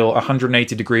same wheel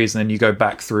 180 degrees, and then you go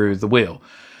back through the wheel.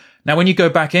 Now, when you go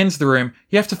back into the room,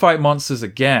 you have to fight monsters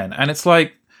again. And it's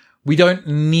like, we don't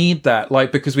need that,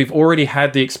 like, because we've already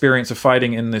had the experience of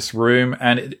fighting in this room,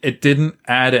 and it didn't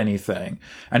add anything,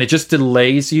 and it just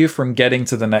delays you from getting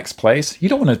to the next place. You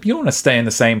don't want to stay in the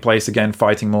same place again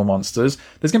fighting more monsters.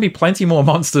 There's going to be plenty more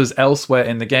monsters elsewhere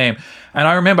in the game. And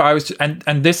I remember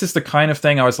and this is the kind of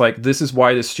thing I was like, this is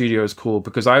why this studio is cool,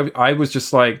 because I was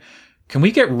just like, can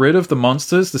we get rid of the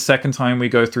monsters the second time we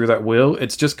go through that wheel?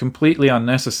 It's just completely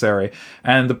unnecessary.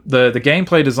 And the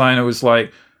gameplay designer was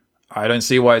like, I don't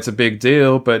see why it's a big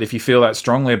deal, but if you feel that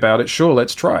strongly about it, sure,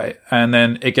 let's try it. And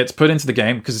then it gets put into the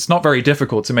game because it's not very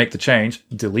difficult to make the change.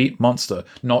 Delete monster,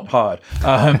 not hard.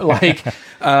 And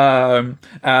I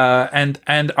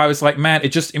was like, man,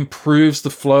 it just improves the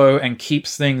flow and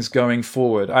keeps things going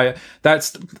forward.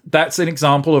 That's an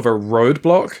example of a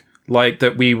roadblock like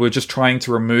that we were just trying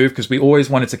to remove, because we always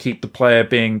wanted to keep the player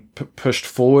being pushed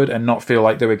forward and not feel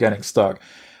like they were getting stuck.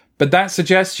 But that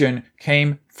suggestion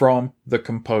came from the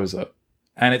composer.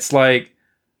 And it's like,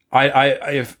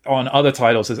 if on other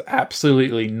titles, there's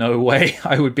absolutely no way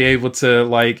I would be able to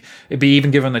like be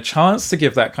even given the chance to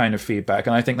give that kind of feedback,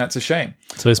 and I think that's a shame.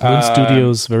 So is Moon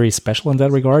Studios very special in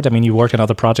that regard? I mean, you work on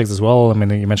other projects as well. I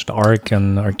mean, you mentioned Ark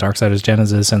and Ark Darksiders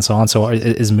Genesis and so on. So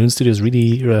is Moon Studios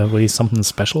really something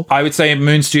special? I would say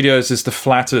Moon Studios is the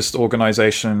flattest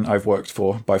organization I've worked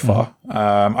for by far.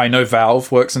 Mm-hmm. I know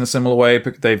Valve works in a similar way,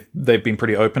 but they've been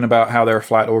pretty open about how they're a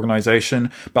flat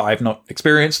organization, but I've not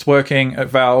experienced working at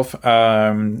Valve.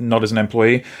 Not as an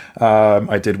employee.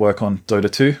 I did work on Dota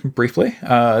 2 briefly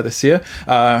this year.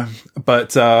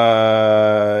 But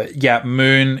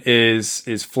Moon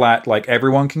is flat. Like,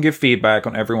 everyone can give feedback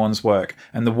on everyone's work.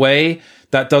 And the way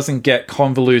that doesn't get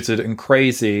convoluted and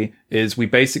crazy is we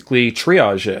basically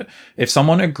triage it. If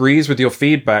someone agrees with your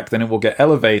feedback, then it will get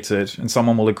elevated, and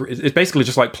someone will agree. It's basically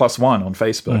just like +1 on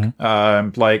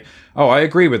Facebook. Like, oh, I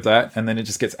agree with that, and then it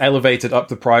just gets elevated up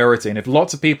the priority. And if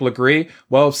lots of people agree,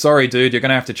 well, sorry, dude, you're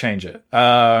gonna have to change it.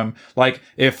 Like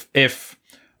if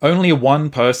only one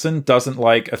person doesn't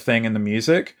like a thing in the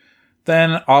music,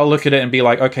 then I'll look at it and be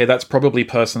like, okay, that's probably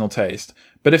personal taste.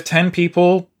 But if 10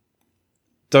 people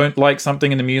don't like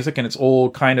something in the music and it's all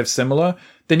kind of similar,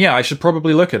 then yeah, I should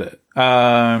probably look at it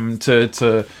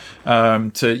to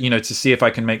see if I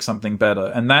can make something better.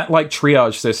 And that like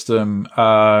triage system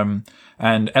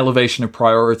and elevation of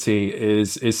priority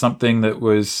is something that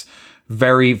was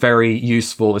very, very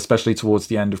useful, especially towards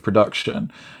the end of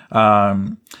production.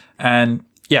 And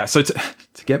yeah, so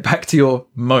to get back to your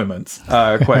moments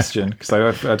question, because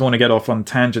I don't want to get off on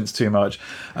tangents too much.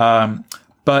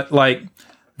 But like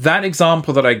that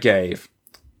example that I gave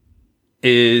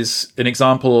is an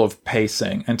example of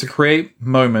pacing. And to create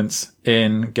moments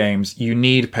in games, you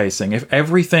need pacing. If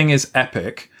everything is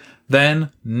epic,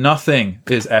 then nothing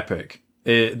is epic.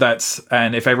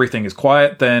 And if everything is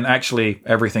quiet, then actually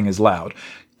everything is loud.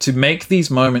 To make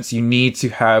these moments, you need to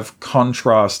have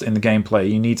contrast in the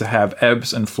gameplay. You need to have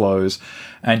ebbs and flows,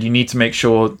 and you need to make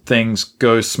sure things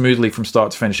go smoothly from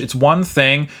start to finish. It's one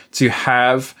thing to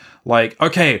have like,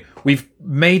 okay, we've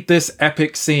made this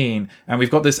epic scene and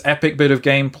we've got this epic bit of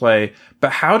gameplay,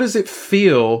 but how does it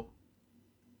feel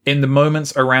in the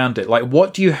moments around it? Like,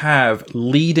 what do you have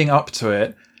leading up to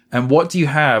it, and what do you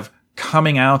have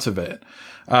coming out of it?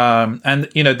 And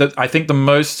you know, I think the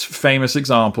most famous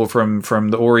example from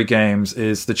the Ori games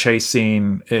is the chase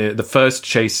scene, the first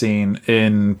chase scene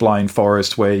in Blind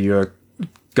Forest, where you're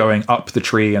going up the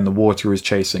tree and the water is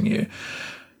chasing you.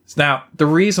 Now, the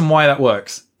reason why that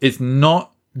works is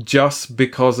not just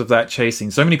because of that chase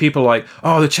scene. So many people are like,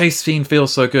 oh, the chase scene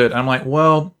feels so good. And I'm like,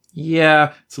 well,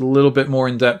 yeah, it's a little bit more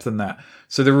in depth than that.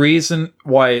 So the reason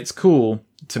why it's cool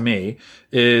to me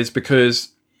is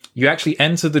because you actually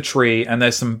enter the tree and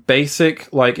there's some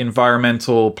basic like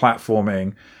environmental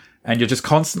platforming, and you're just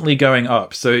constantly going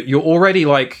up. So you're already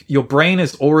like, your brain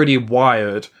is already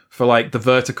wired for like the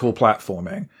vertical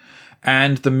platforming.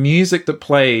 And the music that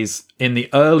plays in the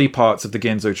early parts of the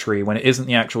Ginzo tree, when it isn't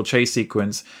the actual chase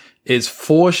sequence, is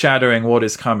foreshadowing what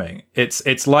is coming.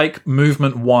 It's like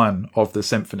movement 1 of the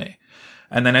symphony.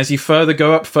 And then as you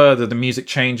go up further, the music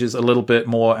changes a little bit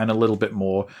more and a little bit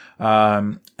more.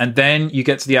 And then you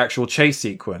get to the actual chase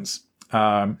sequence.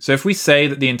 So if we say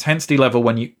that the intensity level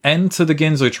when you enter the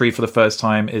Ginzo tree for the first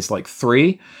time is like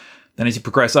 3, then as you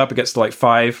progress up, it gets to like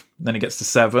 5, then it gets to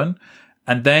 7.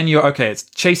 And then it's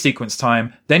chase sequence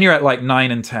time. Then you're at like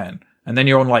 9 and 10. And then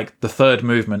you're on like the third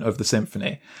movement of the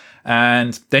symphony.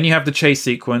 And then you have the chase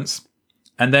sequence.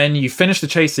 And then you finish the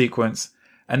chase sequence.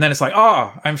 And then it's like,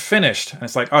 I'm finished. And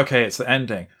it's like, okay, it's the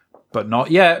ending. But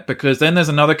not yet, because then there's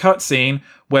another cutscene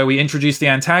where we introduce the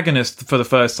antagonist for the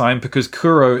first time, because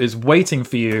Kuro is waiting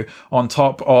for you on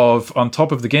top of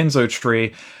the Ginzo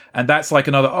tree. And that's like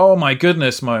another, oh my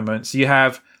goodness moment. So you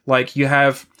have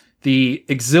the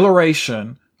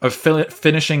exhilaration of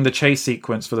finishing the chase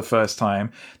sequence for the first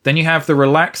time. Then you have the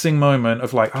relaxing moment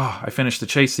of like, I finished the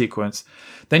chase sequence.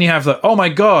 Then you have the, oh my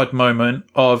god moment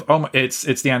of, it's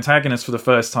the antagonist for the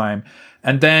first time.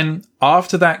 And then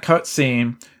after that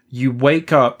cutscene, you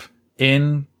wake up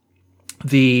in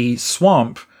the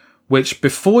swamp, which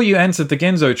before you entered the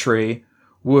Ginzo tree,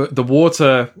 the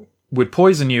water would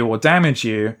poison you or damage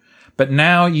you. But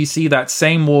now you see that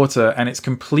same water and it's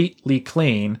completely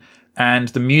clean, and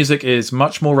the music is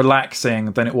much more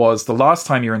relaxing than it was the last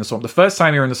time you were in the swamp. The first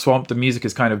time you're in the swamp, the music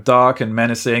is kind of dark and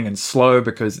menacing and slow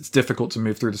because it's difficult to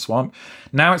move through the swamp.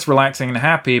 Now it's relaxing and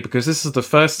happy because this is the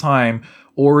first time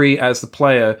Ori, as the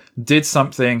player, did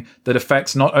something that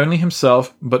affects not only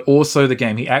himself, but also the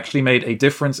game. He actually made a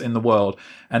difference in the world.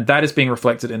 And that is being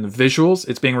reflected in the visuals.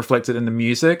 It's being reflected in the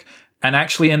music. And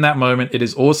actually in that moment, it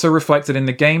is also reflected in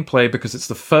the gameplay, because it's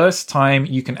the first time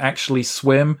you can actually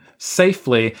swim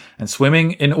safely. And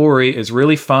swimming in Ori is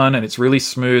really fun, and it's really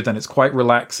smooth, and it's quite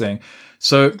relaxing.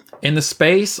 So in the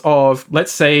space of,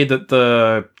 let's say that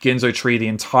the Ginzo tree, the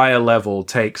entire level,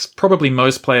 takes probably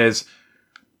most players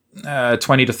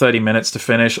 20 to 30 minutes to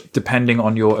finish, depending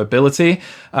on your ability.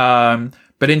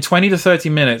 But in 20 to 30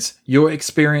 minutes, you're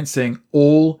experiencing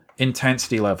all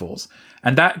intensity levels.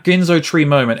 And that Ginzo tree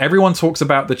moment, everyone talks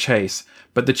about the chase,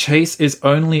 but the chase is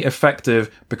only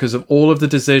effective because of all of the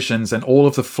decisions and all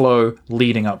of the flow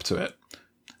leading up to it.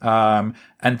 And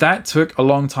that took a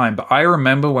long time. But I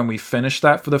remember when we finished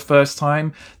that for the first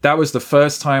time, that was the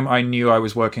first time I knew I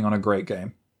was working on a great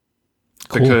game.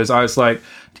 because I was like,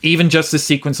 even just this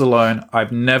sequence alone,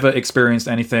 I've never experienced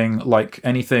anything like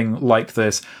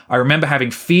this. I remember having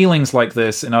feelings like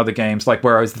this in other games, like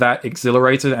where I was that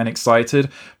exhilarated and excited,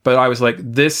 but I was like,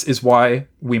 this is why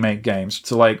we make games.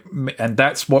 So like, and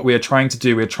that's what we are trying to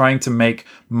do. We're trying to make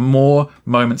more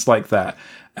moments like that.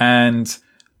 And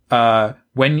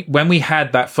when we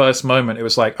had that first moment, it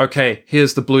was like, okay,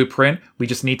 here's the blueprint. We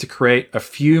just need to create a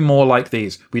few more like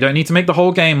these. We don't need to make the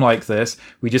whole game like this.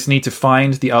 We just need to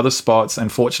find the other spots.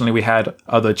 And fortunately, we had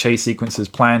other chase sequences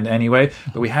planned anyway,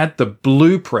 but we had the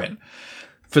blueprint.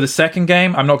 For the second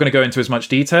game, I'm not going to go into as much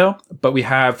detail, but we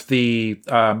have the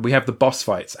boss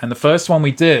fights. And the first one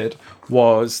we did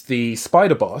was the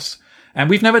spider boss. And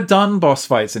we've never done boss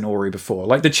fights in Ori before.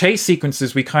 Like the chase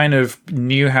sequences, we kind of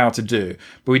knew how to do,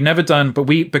 but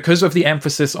because of the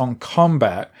emphasis on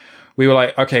combat, we were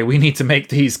like, okay, we need to make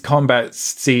these combat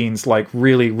scenes like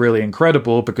really, really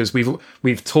incredible, because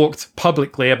we've talked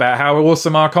publicly about how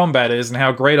awesome our combat is and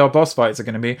how great our boss fights are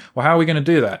going to be. Well, how are we going to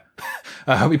do that?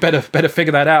 We better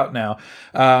figure that out now.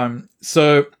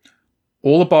 So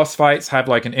all the boss fights have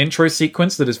like an intro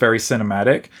sequence that is very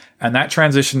cinematic, and that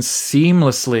transitions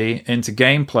seamlessly into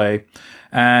gameplay.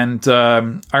 And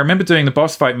I remember doing the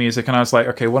boss fight music, and I was like,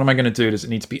 okay, what am I going to do? Does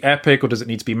it need to be epic, or does it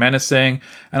need to be menacing?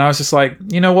 And I was just like,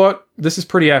 you know what? This is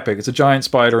pretty epic. It's a giant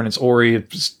spider, and it's Ori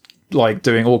like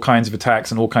doing all kinds of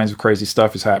attacks, and all kinds of crazy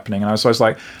stuff is happening. And I was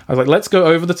like, let's go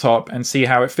over the top and see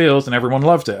how it feels. And everyone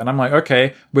loved it. And I'm like,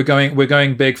 okay, we're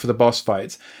going big for the boss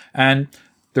fights. And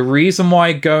the reason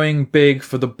why going big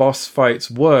for the boss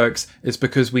fights works is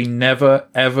because we never,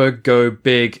 ever go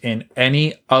big in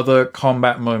any other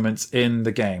combat moments in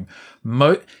the game.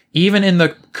 Even in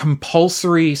the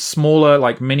compulsory, smaller,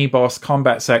 like mini-boss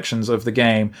combat sections of the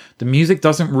game, the music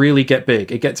doesn't really get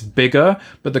big. It gets bigger,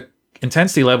 but the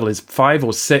intensity level is 5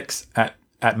 or 6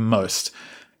 at most,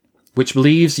 which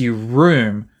leaves you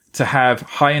room to have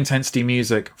high-intensity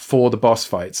music for the boss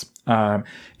fights.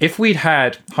 If we'd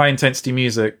had high-intensity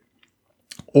music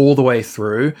all the way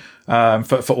through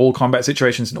for all combat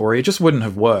situations in Ori, it just wouldn't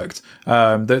have worked.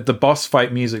 The boss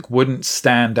fight music wouldn't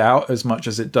stand out as much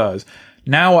as it does.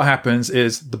 Now what happens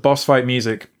is the boss fight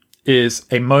music is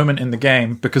a moment in the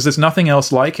game because there's nothing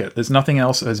else like it. There's nothing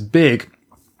else as big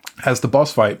as the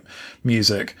boss fight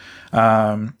music.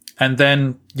 And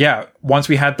then, once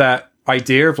we had that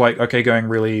idea of like, okay, going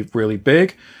really, really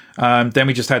big, then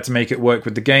we just had to make it work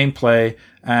with the gameplay.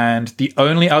 And the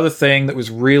only other thing that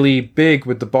was really big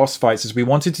with the boss fights is we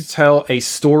wanted to tell a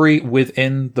story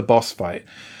within the boss fight.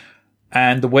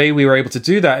 And the way we were able to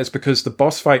do that is because the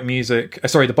boss fight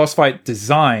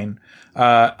design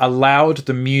allowed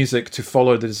the music to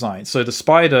follow the design. So the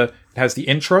spider has the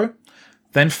intro,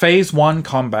 then phase 1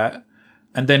 combat,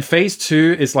 and then phase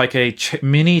 2 is like a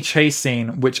mini chase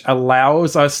scene, which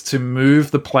allows us to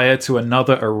move the player to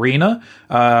another arena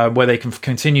where they can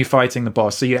continue fighting the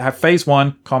boss. So you have phase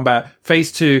 1 combat,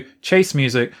 phase 2 chase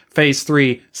music, phase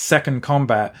 3 second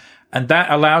combat. And that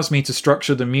allows me to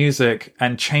structure the music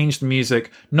and change the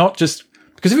music, not just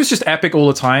because if it was just epic all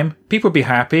the time, people would be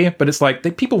happy, but it's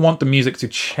like people want the music to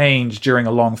change during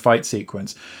a long fight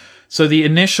sequence. So the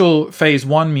initial phase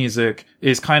 1 music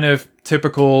is kind of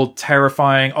typical,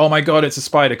 terrifying, oh my god, it's a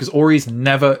spider, because Ori's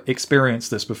never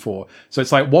experienced this before. So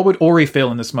it's like, what would Ori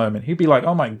feel in this moment? He'd be like,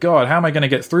 oh my god, how am I going to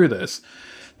get through this?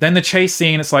 Then the chase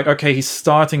scene, it's like, okay, he's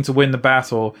starting to win the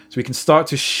battle, so we can start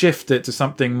to shift it to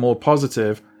something more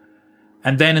positive.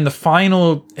 And then in the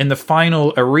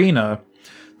final arena,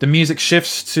 the music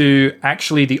shifts to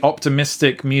actually the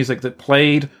optimistic music that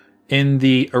played in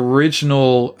the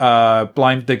original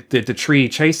the tree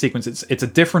chase sequence. It's a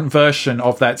different version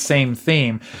of that same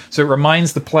theme. So it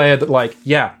reminds the player that like,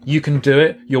 yeah, you can do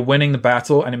it, you're winning the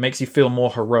battle, and it makes you feel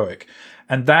more heroic.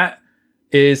 And that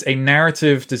is a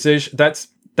narrative decision.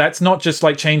 That's not just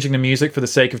like changing the music for the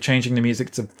sake of changing the music.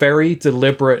 It's a very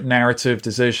deliberate narrative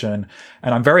decision.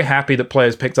 And I'm very happy that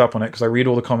players picked up on it because I read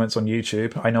all the comments on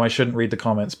YouTube. I know I shouldn't read the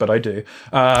comments, but I do.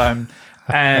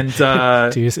 And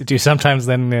do you sometimes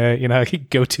then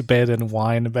go to bed and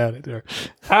whine about it? Or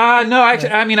no,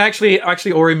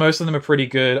 actually, Ori, most of them are pretty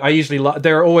good. I usually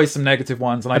there are always some negative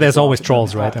ones, and there's always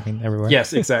trolls, right? I mean, everywhere.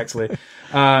 Yes, exactly.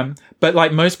 But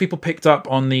like most people picked up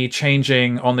on the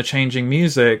changing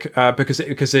music because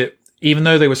it even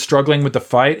though they were struggling with the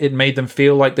fight, it made them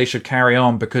feel like they should carry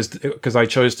on because I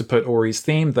chose to put Ori's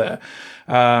theme there,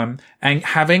 and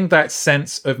having that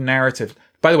sense of narrative.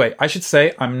 By the way, I should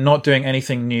say I'm not doing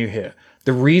anything new here.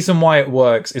 The reason why it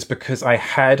works is because I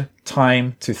had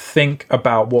time to think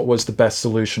about what was the best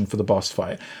solution for the boss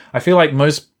fight. I feel like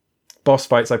most boss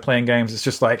fights I play in games, it's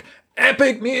just like,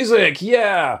 epic music,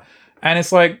 yeah! And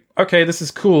it's like, okay, this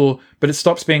is cool, but it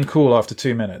stops being cool after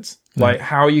 2 minutes. Like,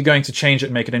 how are you going to change it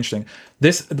and make it interesting?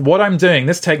 What I'm doing,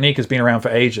 this technique has been around for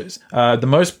ages. The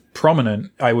most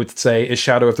prominent, I would say, is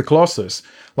Shadow of the Colossus.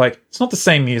 Like, it's not the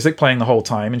same music playing the whole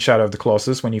time in Shadow of the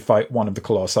Colossus when you fight one of the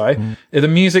Colossi. The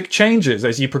music changes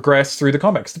as you progress through the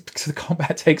combat, because the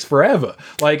combat takes forever.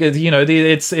 Like, you know,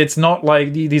 it's not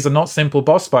like, these are not simple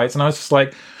boss fights. And I was just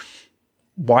like,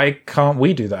 why can't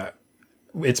we do that?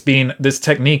 This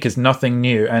technique is nothing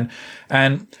new.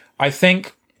 And I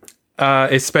think,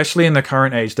 especially in the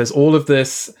current age, there's all of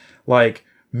this like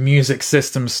music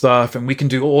system stuff, and we can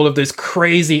do all of this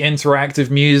crazy interactive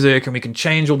music, and we can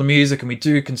change all the music, and we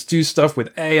can do stuff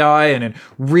with AI and in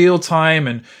real time,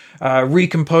 and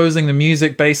recomposing the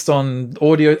music based on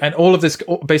audio, and all of this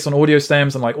based on audio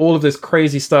stems, and like all of this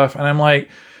crazy stuff. And I'm like,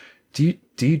 do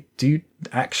you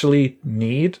actually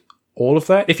need all of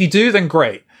that? If you do, then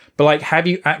great. But like, have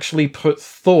you actually put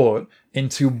thought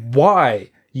into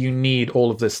why you need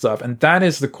all of this stuff? And that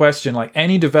is the question. Like,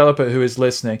 any developer who is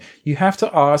listening, you have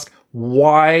to ask,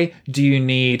 why do you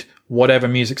need whatever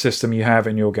music system you have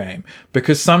in your game?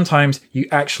 Because sometimes you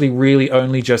actually really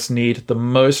only just need the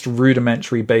most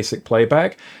rudimentary basic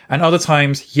playback. And other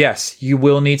times, yes, you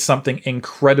will need something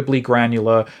incredibly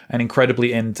granular and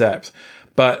incredibly in-depth.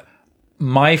 But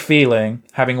my feeling,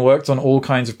 having worked on all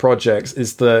kinds of projects,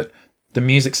 is that the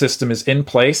music system is in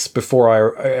place before I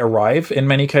arrive in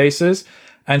many cases.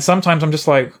 And sometimes I'm just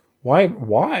like,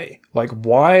 why? Like,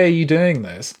 why are you doing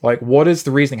this? Like, what is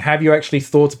the reasoning? Have you actually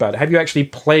thought about it? Have you actually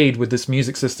played with this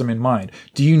music system in mind?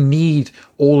 Do you need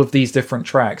all of these different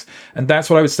tracks? And that's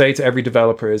what I would say to every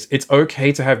developer is, it's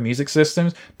okay to have music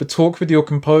systems, but talk with your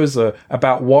composer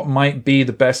about what might be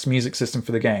the best music system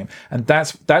for the game. And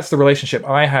that's the relationship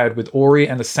I had with Ori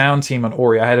and the sound team on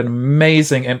Ori. I had an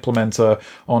amazing implementer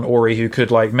on Ori who could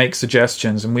like make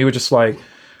suggestions, and we were just like,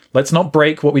 let's not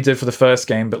break what we did for the first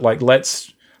game, but like,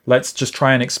 let's just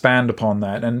try and expand upon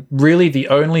that. And really the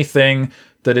only thing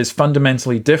that is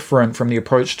fundamentally different from the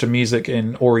approach to music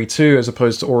in Ori 2 as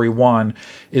opposed to Ori 1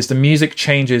 is the music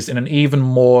changes in an even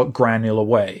more granular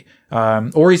way.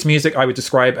 Ori's music I would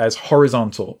describe as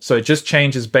horizontal. So it just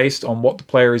changes based on what the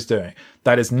player is doing.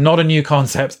 That is not a new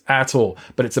concept at all,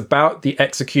 but it's about the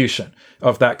execution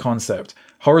of that concept.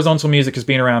 Horizontal music has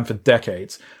been around for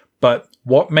decades, but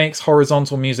what makes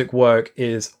horizontal music work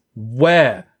is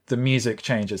where the music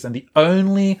changes. And the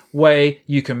only way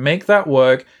you can make that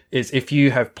work is if you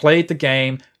have played the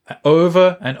game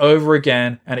over and over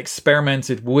again and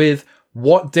experimented with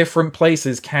what different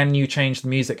places can you change the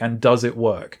music and does it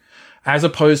work, as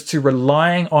opposed to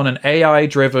relying on an AI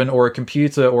driven or a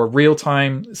computer or a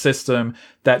real-time system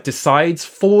that decides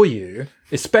for you,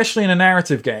 especially in a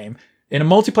narrative game. In a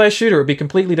multiplayer shooter, it would be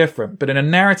completely different. But in a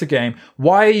narrative game,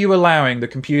 why are you allowing the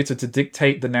computer to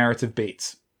dictate the narrative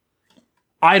beats?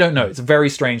 I don't know. It's very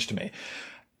strange to me.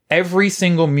 Every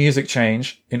single music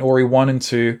change in Ori 1 and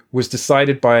 2 was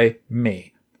decided by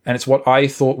me. And it's what I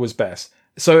thought was best.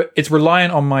 So it's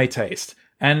reliant on my taste.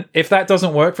 And if that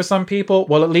doesn't work for some people,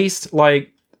 well, at least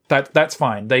like that's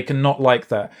fine. They can not like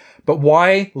that. But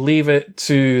why leave it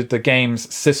to the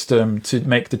game's system to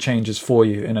make the changes for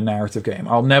you in a narrative game?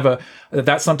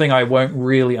 That's something I won't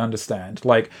really understand.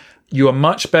 Like, you are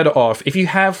much better off if you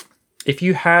have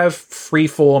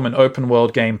freeform and open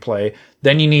world gameplay,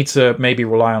 then you need to maybe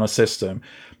rely on a system.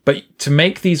 But to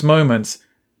make these moments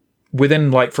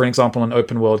within, like, for example, an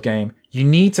open world game, you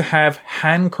need to have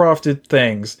handcrafted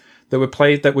things that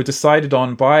were decided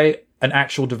on by an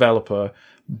actual developer,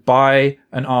 by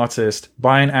an artist,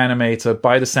 by an animator,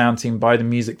 by the sound team, by the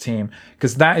music team,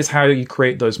 because that is how you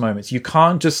create those moments. You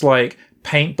can't just like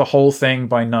paint the whole thing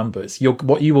by numbers.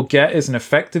 What you will get is an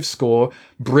effective score,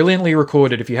 brilliantly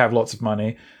recorded if you have lots of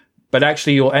money, but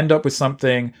actually you'll end up with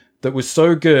something that was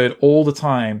so good all the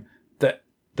time that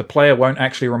the player won't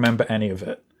actually remember any of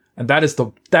it. And that is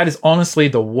honestly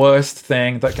the worst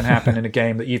thing that can happen in a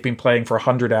game that you've been playing for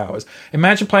 100 hours.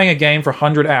 Imagine playing a game for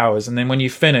 100 hours and then when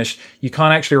you finish, you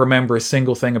can't actually remember a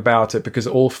single thing about it because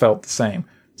it all felt the same.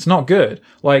 It's not good.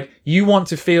 Like, you want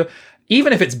to feel,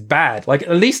 even if it's bad, like,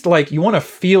 at least like you want to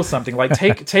feel something. Like,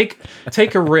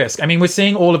 take a risk. I mean, we're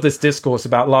seeing all of this discourse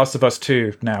about Last of Us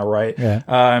 2 now, right? Yeah.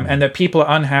 And that people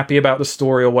are unhappy about the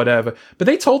story or whatever. But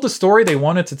they told the story they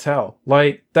wanted to tell.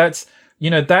 Like,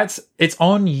 it's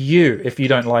on you if you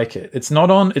don't like it. It's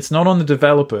not on the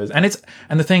developers. And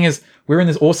the thing is, we're in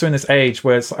this age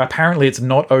where apparently it's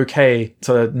not okay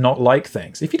to not like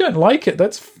things. If you don't like it,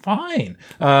 that's fine.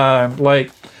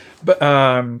 But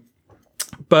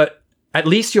at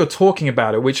least you're talking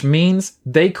about it, which means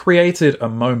they created a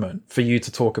moment for you to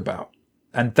talk about.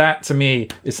 And that to me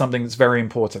is something that's very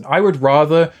important. I would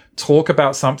rather talk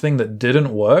about something that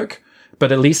didn't work,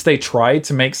 but at least they tried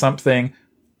to make something,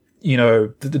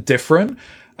 different,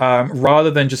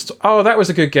 rather than just, oh, that was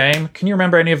a good game. Can you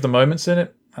remember any of the moments in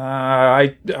it?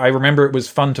 I remember it was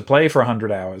fun to play for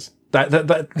 100 hours. That's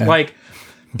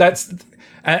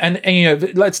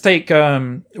let's take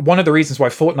one of the reasons why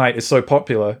Fortnite is so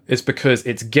popular is because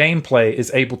its gameplay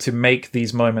is able to make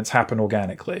these moments happen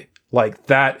organically. Like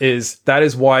that is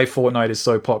why Fortnite is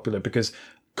so popular, because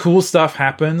cool stuff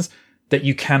happens that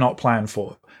you cannot plan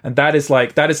for. And that is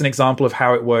an example of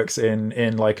how it works in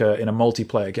a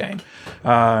multiplayer game.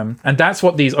 And that's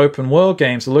what these open world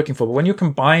games are looking for. But when you're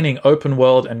combining open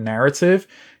world and narrative,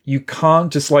 you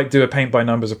can't just do a paint by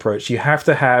numbers approach. You have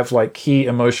to have key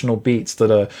emotional beats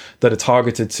that are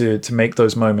targeted to make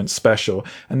those moments special.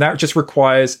 And that just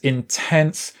requires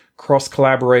intense cross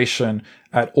collaboration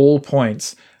at all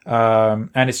points. And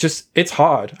it's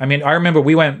hard. I mean, I remember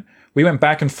we went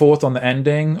back and forth on the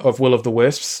ending of Will of the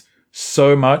Wisps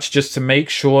so much just to make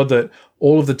sure that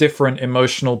all of the different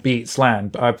emotional beats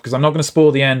land. Because I'm not going to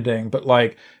spoil the ending, but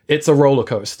it's a roller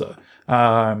coaster.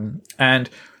 And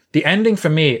the ending for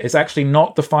me is actually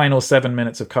not the final 7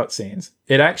 minutes of cutscenes.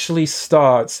 It actually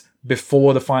starts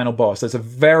before the final boss. There's a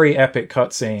very epic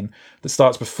cutscene that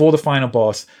starts before the final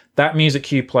boss. That music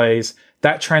cue plays.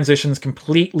 That transitions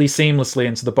completely seamlessly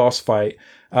into the boss fight.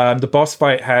 The boss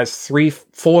fight has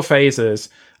 4 phases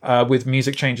with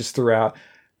music changes throughout.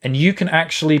 And you can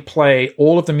actually play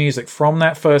all of the music from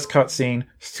that first cutscene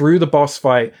through the boss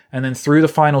fight and then through the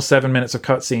final 7 minutes of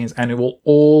cutscenes, and it will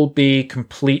all be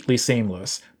completely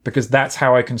seamless because that's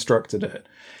how I constructed it.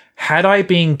 Had I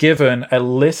been given a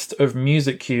list of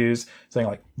music cues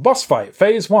saying boss fight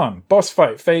phase 1, boss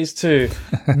fight phase 2,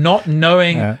 not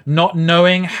knowing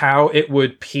how it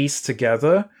would piece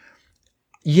together,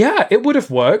 yeah, it would have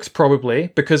worked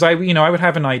probably because I would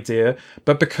have an idea,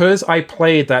 but because I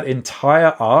played that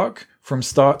entire arc from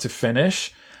start to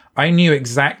finish, I knew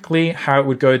exactly how it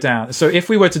would go down. So if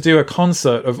we were to do a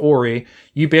concert of Ori,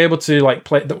 you'd be able to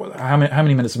play how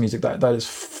many minutes of music that is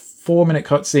 4-minute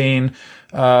cutscene,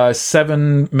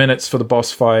 7 minutes for the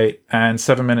boss fight, and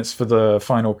 7 minutes for the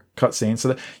final cutscene.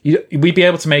 So that we'd be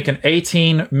able to make an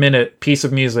 18-minute piece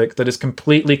of music that is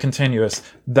completely continuous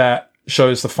that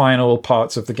shows the final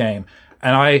parts of the game.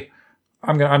 And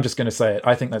I'm just going to say it.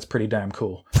 I think that's pretty damn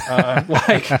cool. And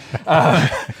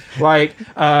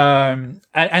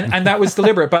that was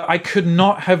deliberate, but I could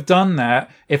not have done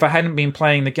that if I hadn't been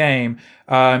playing the game.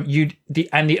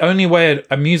 The only way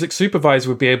a music supervisor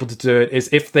would be able to do it is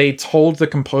if they told the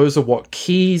composer what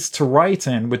keys to write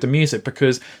in with the music,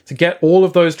 because to get all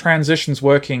of those transitions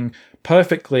working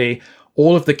perfectly,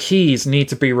 all of the keys need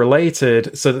to be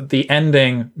related so that the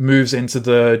ending moves into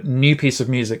the new piece of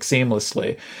music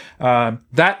seamlessly.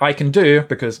 That I can do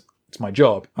because it's my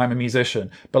job. I'm a musician.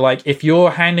 But if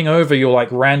you're handing over your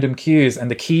random cues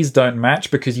and the keys don't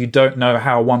match because you don't know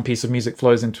how one piece of music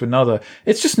flows into another,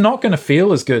 it's just not going to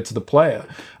feel as good to the player.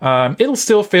 It'll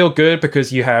still feel good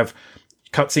because you have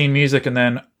cutscene music and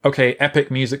then, epic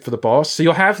music for the boss. So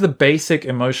you'll have the basic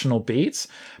emotional beats,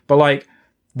 but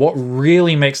what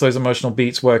really makes those emotional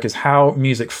beats work is how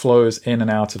music flows in and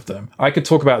out of them. I could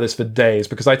talk about this for days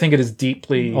because I think it is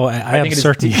deeply... Oh, I am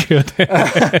certain you could.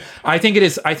 I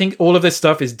think all of this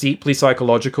stuff is deeply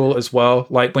psychological as well.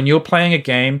 When you're playing a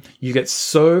game, you get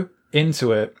so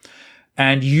into it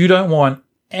and you don't want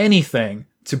anything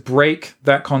to break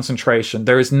that concentration.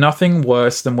 There is nothing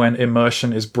worse than when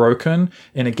immersion is broken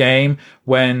in a game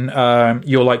when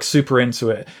you're super into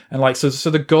it. And so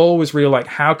the goal was really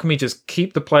how can we just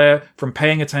keep the player from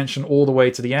paying attention all the way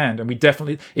to the end? And we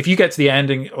definitely, if you get to the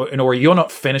ending or you're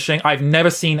not finishing, I've never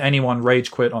seen anyone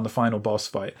rage quit on the final boss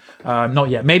fight.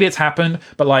 Not yet. Maybe it's happened,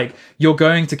 but you're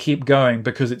going to keep going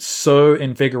because it's so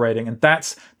invigorating. And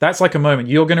that's a moment.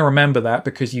 You're going to remember that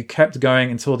because you kept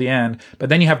going until the end, but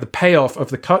then you have the payoff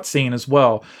of the cutscene as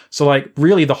well. So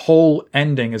really the whole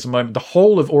ending is a moment. The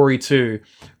whole of Ori 2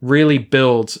 really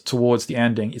builds towards the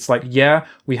ending. It's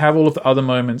we have all of the other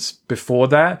moments before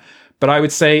that, but I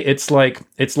would say it's like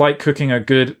cooking a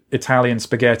good Italian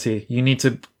spaghetti. You need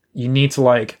to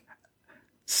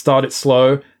start it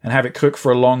slow and have it cook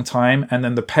for a long time, and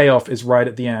then the payoff is right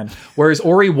at the end. Whereas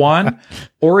Ori 1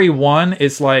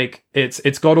 is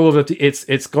it's got all of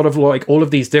all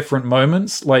of these different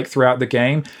moments throughout the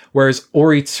game, whereas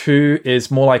Ori 2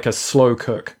 is more like a slow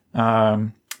cook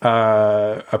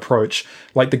approach.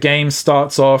 The game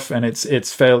starts off and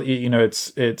it's fairly,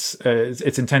 its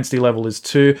intensity level is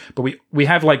 2, but we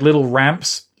have little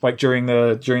ramps like during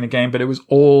the game, but it was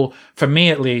all, for me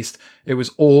at least, it was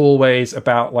always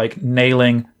about like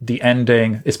nailing the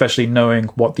ending, especially knowing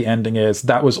what the ending is.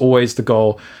 That was always the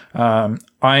goal.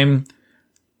 I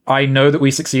know that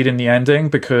we succeed in the ending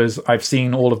because I've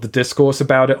seen all of the discourse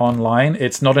about it online.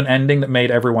 It's not an ending that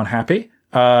made everyone happy.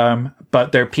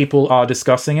 But people are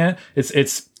discussing it.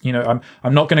 It's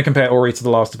I'm not going to compare Ori to The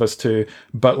Last of Us 2,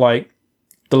 but like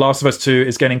The Last of Us 2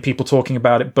 is getting people talking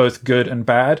about it, both good and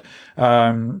bad.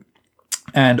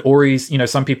 And Ori's,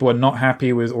 some people are not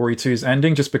happy with Ori 2's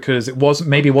ending just because it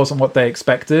wasn't what they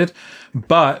expected.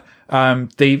 But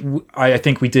I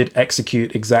think we did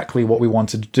execute exactly what we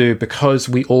wanted to do because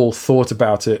we all thought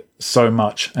about it so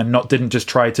much and didn't just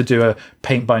try to do a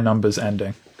paint by numbers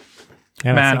ending.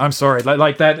 Yeah, man, I'm sorry.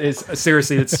 Like that is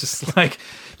seriously. It's just like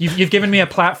you've given me a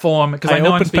platform because I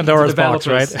know I'm speaking to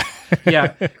developers. Box, right?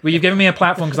 Yeah, well, you've given me a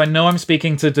platform because I know I'm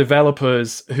speaking to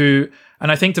developers who,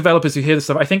 and I think developers who hear this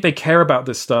stuff, I think they care about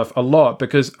this stuff a lot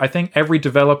because I think every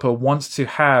developer wants to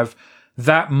have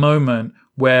that moment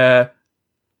where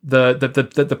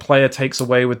the player takes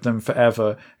away with them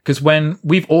forever. Because when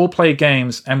we've all played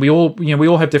games and we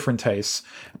all have different tastes,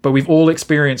 but we've all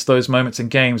experienced those moments in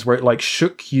games where it like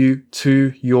shook you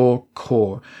to your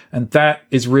core, and that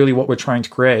is really what we're trying to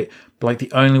create. But like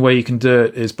the only way you can do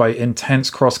it is by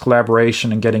intense cross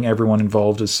collaboration and getting everyone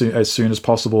involved as soon as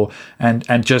possible, and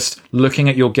just looking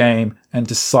at your game and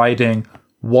deciding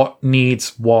what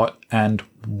needs what and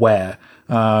where.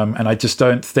 And I just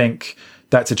don't think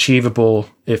that's achievable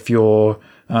if you're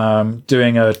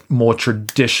doing a more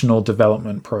traditional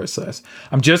development process.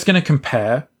 I'm just going to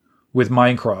compare with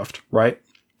Minecraft, right?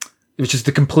 Which is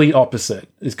the complete opposite,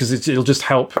 is because it'll just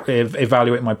help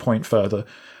evaluate my point further.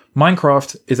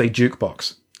 Minecraft is a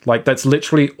jukebox. Like that's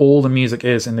literally all the music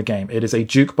is in the game. It is a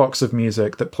jukebox of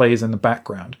music that plays in the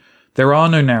background. There are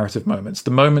no narrative moments.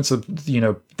 The moments of,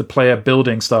 the player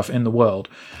building stuff in the world.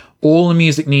 All the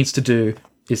music needs to do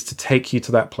is to take you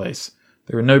to that place.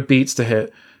 There are no beats to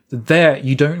hit. There,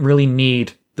 you don't really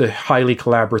need the highly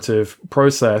collaborative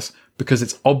process because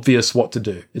it's obvious what to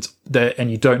do. It's there,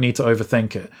 and you don't need to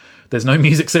overthink it. There's no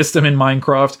music system in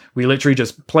Minecraft. We literally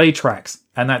just play tracks,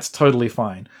 and that's totally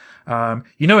fine.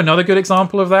 Another good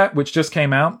example of that, which just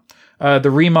came out, the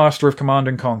remaster of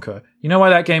Command & Conquer. You know why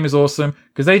that game is awesome?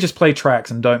 Because they just play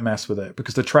tracks and don't mess with it,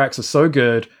 because the tracks are so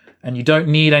good. And you don't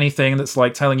need anything that's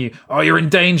like telling you, oh, you're in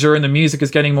danger and the music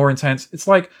is getting more intense. It's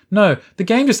like, no, the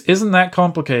game just isn't that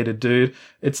complicated, dude.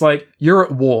 It's like, you're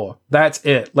at war. That's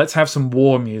it. Let's have some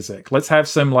war music. Let's have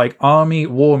some like army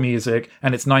war music,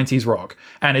 and it's 90s rock.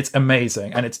 And it's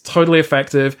amazing. And it's totally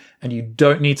effective. And you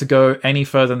don't need to go any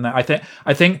further than that.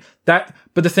 I think that,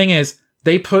 but the thing is,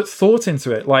 they put thought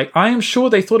into it. Like, I am sure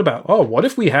they thought about, what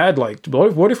if we had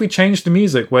what if we changed the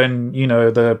music when,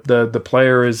 the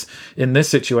player is in this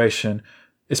situation,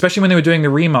 especially when they were doing the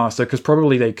remaster, because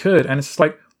probably they could. And it's just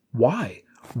like, why?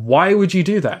 Why would you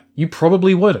do that? You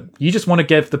probably wouldn't. You just want to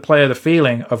give the player the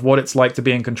feeling of what it's like to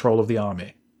be in control of the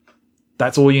army.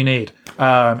 That's all you need.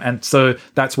 And so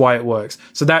that's why it works.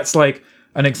 So that's like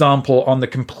an example on the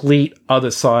complete other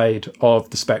side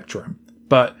of the spectrum.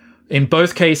 But in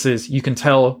both cases, you can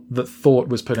tell that thought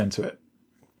was put into it.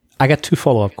 I got 2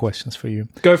 follow-up questions for you.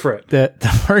 Go for it. The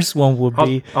first one would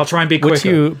be... I'll try and be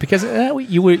quicker. Because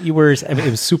you were I mean,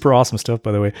 it was super awesome stuff,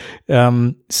 by the way.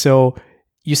 So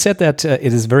you said that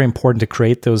it is very important to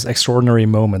create those extraordinary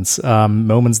moments,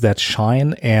 moments that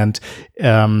shine, and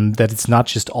that it's not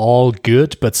just all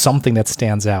good, but something that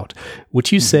stands out.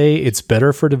 Would you say it's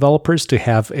better for developers to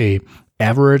have a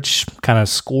average kind of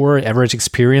score, average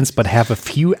experience, but have a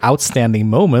few outstanding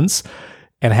moments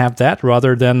and have that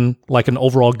rather than like an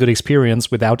overall good experience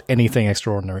without anything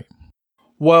extraordinary?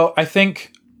 Well, I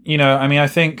think, I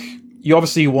think you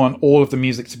obviously want all of the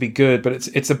music to be good, but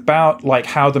it's about like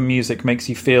how the music makes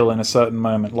you feel in a certain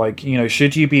moment. Like,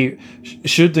 should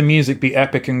the music be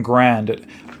epic and grand?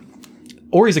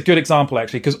 Ori's a good example,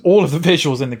 actually, because all of the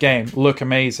visuals in the game look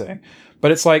amazing.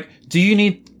 But it's like, do you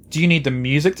need the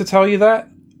music to tell you that?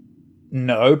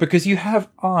 No, because you have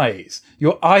eyes.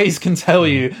 Your eyes can tell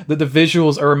you that the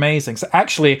visuals are amazing. So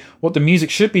actually, what the music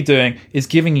should be doing is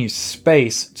giving you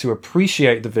space to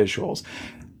appreciate the visuals.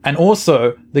 And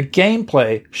also, the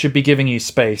gameplay should be giving you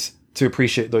space to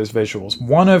appreciate those visuals.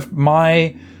 One of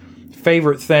my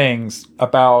favorite things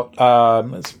about,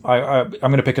 I'm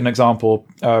going to pick an example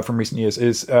from recent years,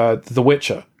 is The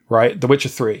Witcher, right? The Witcher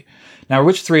 3. Now,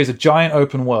 Witcher 3 is a giant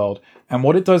open world. And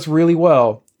what it does really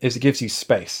well is it gives you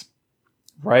space,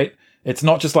 right? It's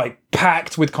not just like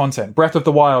packed with content. Breath of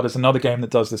the Wild is another game that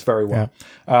does this very well.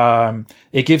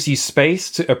 It gives you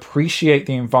space to appreciate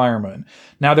the environment.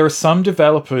 Now, there are some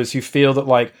developers who feel that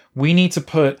like we need to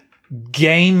put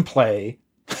gameplay,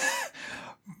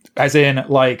 as in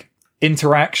like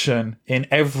interaction, in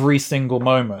every single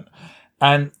moment,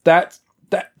 and that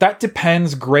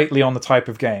depends greatly on the type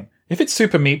of game. If it's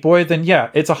Super Meat Boy, then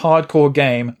yeah, it's a hardcore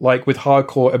game, like with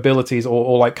hardcore abilities,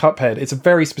 or like Cuphead. It's a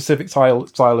very specific style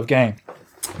of game.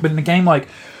 But in a game like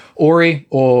Ori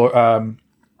or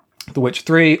The Witcher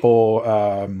 3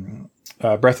 or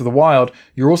Breath of the Wild,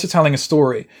 you're also telling a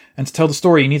story. And to tell the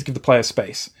story, you need to give the player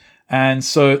space. And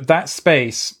so that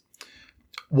space,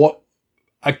 what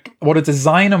a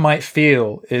designer might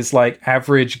feel is like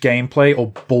average gameplay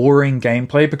or boring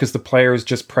gameplay because the player is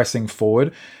just pressing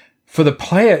forward. For the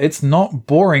player, it's not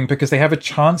boring because they have a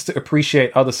chance to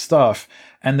appreciate other stuff,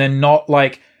 and they're not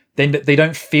like they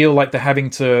don't feel like they're having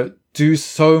to do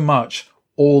so much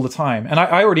all the time. And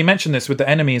I already mentioned this with the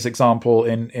enemies example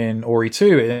in Ori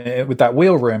 2 with that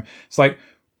wheel room. It's like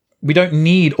we don't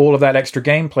need all of that extra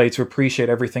gameplay to appreciate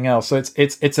everything else. So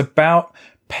it's about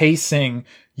pacing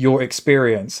your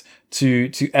experience to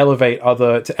elevate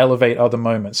other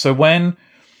moments. So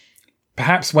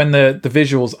perhaps when the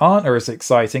visuals aren't as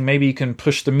exciting, maybe you can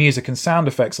push the music and sound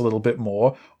effects a little bit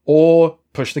more, or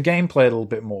push the gameplay a little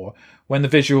bit more. When the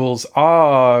visuals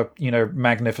are,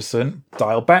 magnificent,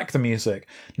 dial back the music.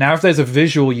 Now, if there's a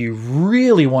visual you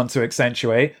really want to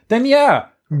accentuate, then yeah,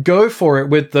 go for it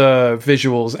with the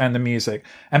visuals and the music.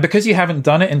 And because you haven't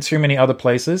done it in too many other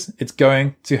places, it's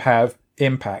going to have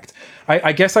impact.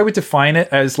 I guess I would define it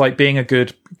as like being a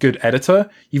good editor.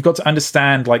 You've got to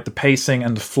understand like the pacing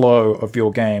and the flow of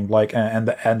your game, like and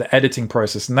the editing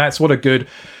process. And that's what a good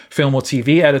film or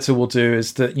TV editor will do,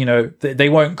 is that they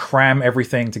won't cram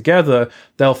everything together.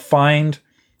 They'll find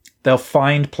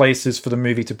places for the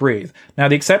movie to breathe. Now,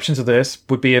 the exception to this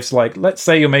would be if, like, let's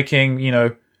say you're making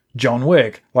John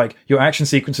Wick, like your action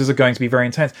sequences are going to be very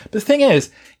intense. But the thing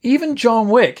is, even John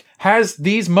Wick has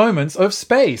these moments of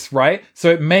space, right? So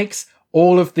it makes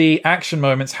all of the action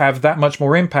moments have that much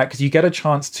more impact because you get a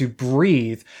chance to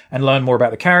breathe and learn more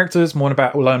about the characters,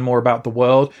 learn more about the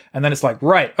world. And then it's like,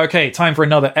 right, okay, time for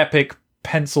another epic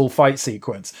pencil fight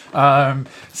sequence.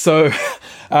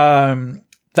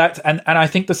 That and I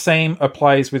think the same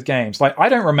applies with games. Like, I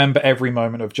don't remember every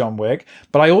moment of John Wick,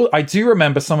 but I do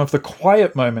remember some of the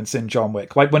quiet moments in John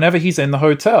Wick. Like whenever he's in the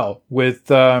hotel with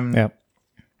the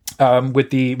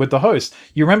host,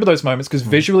 you remember those moments because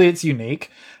visually it's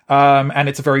unique, and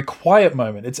it's a very quiet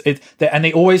moment. And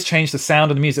they always change the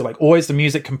sound of the music. Like always, the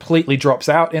music completely drops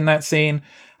out in that scene.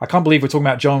 I can't believe we're talking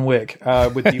about John Wick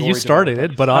with the You started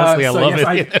it, but honestly, I love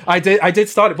it. I did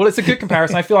start it. Well, it's a good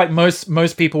comparison. I feel like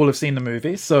most people will have seen the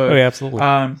movie. So, yeah, absolutely.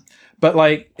 But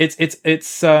like it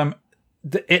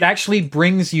actually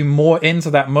brings you more into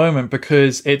that moment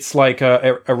because it's like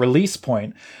a release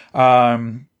point.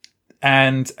 And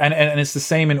it's the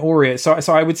same in Ori. So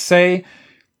I would say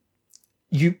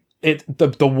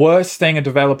the worst thing a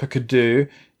developer could do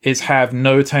is have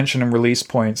no tension and release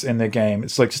points in their game.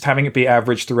 It's like just having it be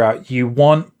average throughout. You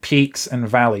want peaks and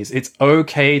valleys. It's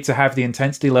okay to have the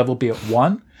intensity level be at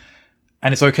 1,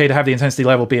 and it's okay to have the intensity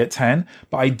level be at 10,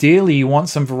 but ideally you want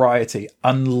some variety,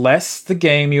 unless the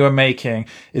game you are making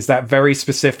is that very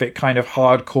specific kind of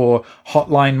hardcore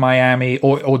Hotline Miami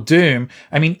or Doom.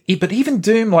 I mean, but even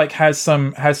Doom like has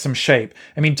some shape.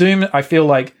 I mean, Doom, I feel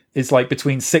like, is like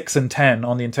between 6 and 10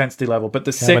 on the intensity level, but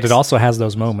the 6... but it also has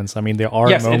those moments. I mean, there are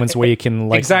moments where you can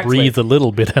like breathe a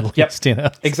little bit at least,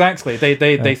 Exactly.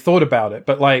 They thought about it,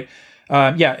 but like,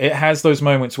 it has those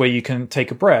moments where you can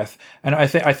take a breath, and I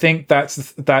think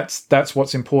that's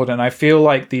what's important. I feel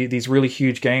like these really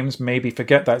huge games maybe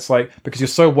forget that. It's like, because you're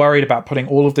so worried about putting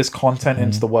all of this content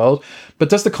into the world, but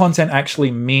does the content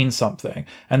actually mean something?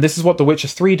 And this is what The Witcher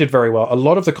 3 did very well. A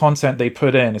lot of the content they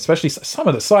put in, especially some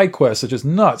of the side quests, are just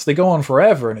nuts. They go on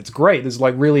forever, and it's great. There's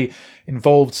like really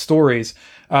involved stories.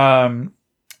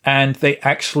 And they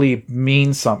actually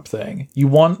mean something. You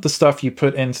want the stuff you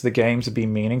put into the game to be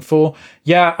meaningful.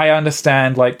 Yeah, I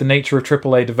understand, like, the nature of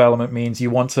AAA development means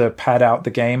you want to pad out the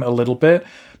game a little bit,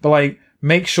 but like,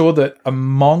 make sure that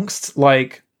amongst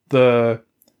like the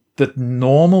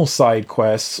normal side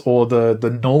quests or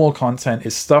the normal content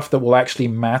is stuff that will actually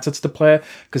matter to the player,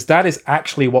 because that is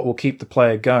actually what will keep the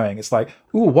player going. It's like,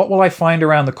 ooh, what will I find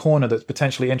around the corner that's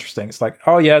potentially interesting? It's like,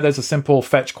 oh yeah, there's a simple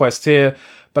fetch quest here,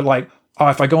 but like, oh,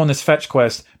 if I go on this fetch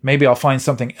quest, maybe I'll find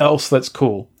something else that's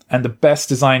cool. And the best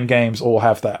designed games all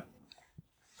have that.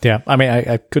 Yeah, I mean,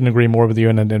 I couldn't agree more with you.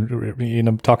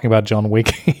 And talking about John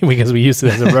Wick, because we used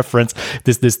it as a reference,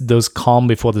 those calm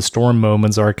before the storm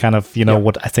moments are kind of,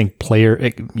 what I think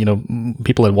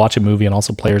people that watch a movie and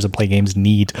also players that play games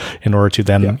need in order to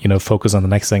then, focus on the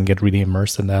next thing, get really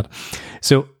immersed in that.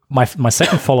 So my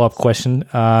second follow-up question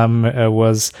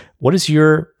was, what is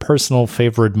your personal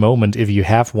favorite moment, if you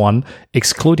have one,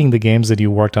 excluding the games that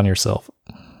you worked on yourself?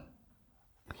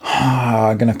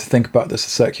 I'm gonna have to think about this a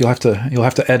sec. You'll have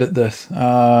to edit this.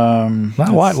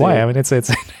 Why? I mean, it's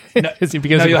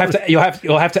because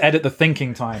you'll have to edit the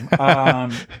thinking time.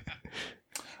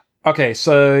 Okay,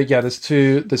 so yeah, there's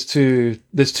two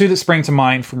that spring to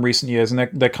mind from recent years, and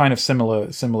they're kind of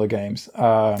similar games.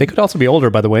 They could also be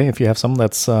older, by the way, if you have some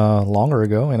that's longer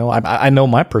ago. I know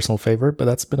my personal favorite, but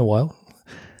that's been a while.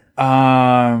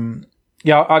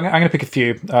 Yeah, I'm going to pick a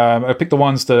few. I picked the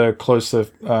ones that are closer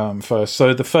first.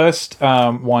 So the first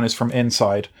one is from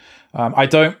Inside. I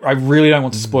really don't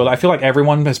want to spoil it. I feel like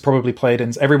everyone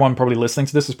probably listening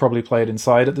to this has probably played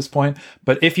Inside at this point.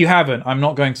 But if you haven't, I'm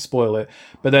not going to spoil it.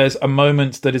 But there's a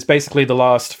moment that is basically the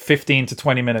last 15 to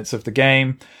 20 minutes of the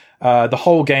game. The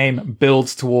whole game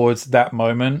builds towards that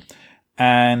moment.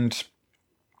 And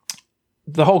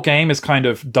the whole game is kind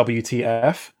of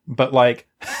WTF, but like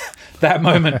that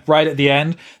moment right at the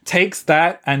end takes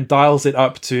that and dials it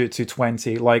up to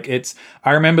 20.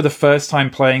 I remember the first time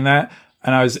playing that,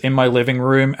 and I was in my living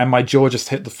room and my jaw just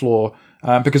hit the floor.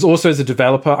 Because also as a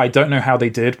developer, I don't know how they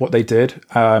did what they did,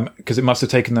 because it must have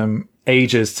taken them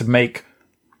ages to make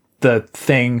the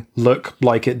thing look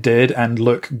like it did and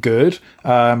look good,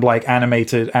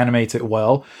 animate it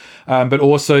well. But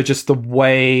also just the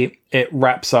way it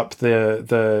wraps up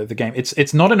the game.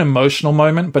 It's not an emotional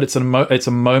moment, but it's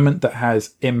a moment that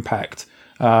has impact,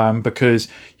 because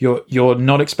you're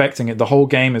not expecting it. The whole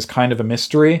game is kind of a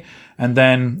mystery, and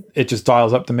then it just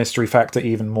dials up the mystery factor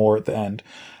even more at the end.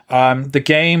 The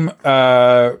game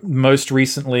most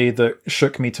recently that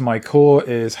shook me to my core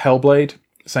is Hellblade: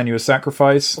 Senua's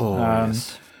Sacrifice.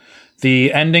 Yes.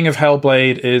 The ending of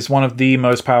Hellblade is one of the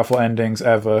most powerful endings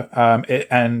ever,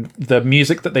 and the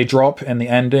music that they drop in the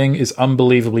ending is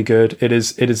unbelievably good. It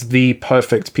is the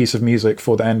perfect piece of music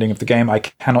for the ending of the game. I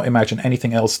cannot imagine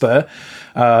anything else there.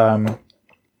 The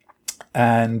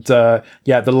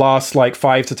last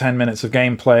 5 to 10 minutes of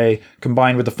gameplay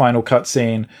combined with the final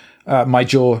cutscene, my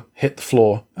jaw hit the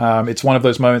floor. It's one of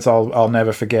those moments I'll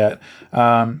never forget.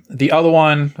 The other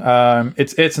one,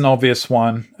 it's an obvious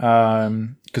one,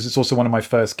 because it's also one of my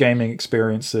first gaming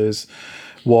experiences,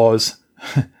 was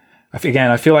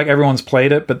again, I feel like everyone's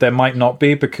played it, but there might not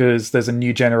be, because there's a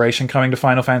new generation coming to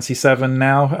Final Fantasy VII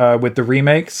now with the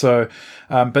remake. So,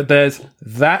 but there's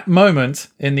that moment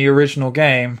in the original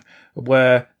game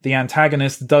where the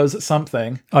antagonist does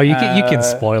something. Oh, you can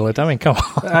spoil it. I mean, come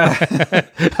on.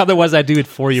 Otherwise, I do it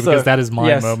for you, because that is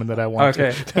my moment that I want.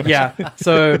 Okay, yeah.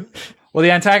 So, well,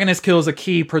 the antagonist kills a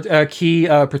key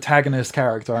protagonist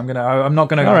character. I'm not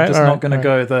gonna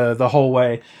go the whole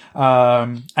way.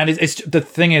 And it's the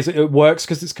thing is, it works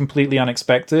because it's completely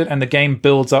unexpected, and the game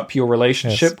builds up your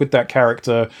relationship with that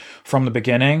character from the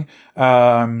beginning.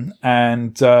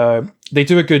 They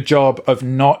do a good job of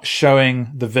not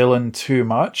showing the villain too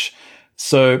much.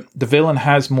 So the villain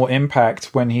has more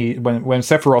impact when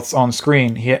Sephiroth's on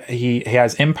screen. He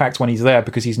has impact when he's there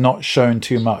because he's not shown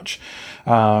too much.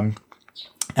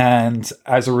 And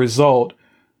as a result,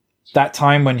 that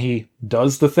time when he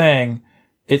does the thing,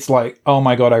 it's like, oh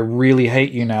my God, I really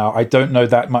hate you now. I don't know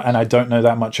that much, and I don't know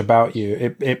that much about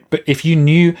you. But if you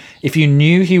knew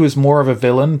he was more of a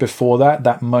villain before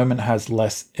that moment has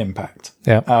less impact.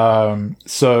 Yeah.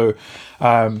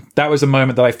 That was a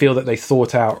moment that I feel that they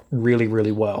thought out really,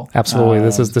 really well. Absolutely.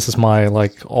 This is my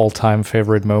all-time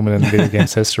favorite moment in video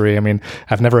games history. I mean,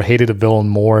 I've never hated a villain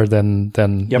more than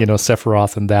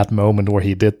Sephiroth in that moment where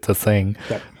he did the thing.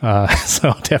 Yep.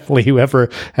 So definitely, whoever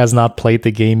has not played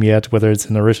the game yet, whether it's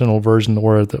an original version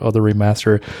or the other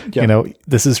remaster,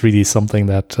 this is really something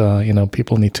that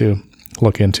people need to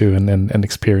look into and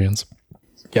experience.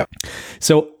 Yep.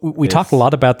 So we talked a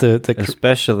lot about the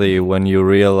especially when you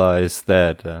realize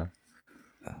that. Go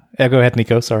ahead,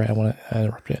 Nico. Sorry, I want to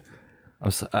interrupt you.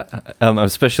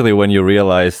 Especially when you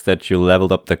realize that you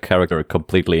leveled up the character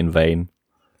completely in vain.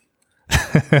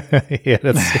 Yeah,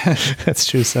 that's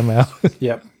true somehow.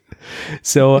 Yep.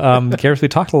 So, Gareth, we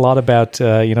talked a lot about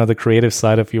the creative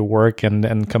side of your work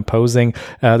and composing.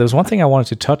 There was one thing I wanted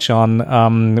to touch on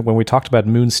when we talked about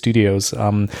Moon Studios.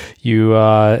 You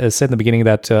said in the beginning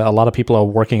that a lot of people are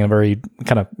working in a very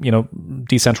kind of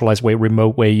decentralized way,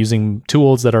 remote way, using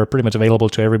tools that are pretty much available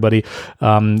to everybody.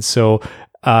 So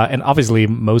And obviously,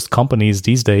 most companies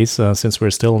these days, since we're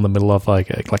still in the middle of like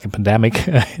a pandemic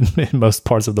in most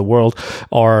parts of the world,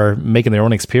 are making their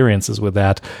own experiences with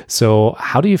that. So,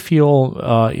 how do you feel?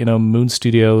 Moon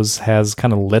Studios has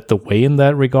kind of led the way in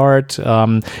that regard.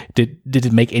 Did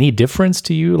it make any difference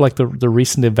to you? Like the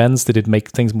recent events, did it make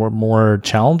things more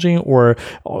challenging, or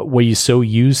were you so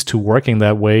used to working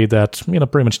that way that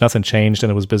pretty much nothing changed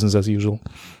and it was business as usual?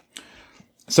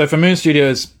 So for Moon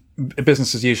Studios,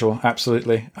 business as usual,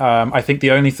 absolutely. I think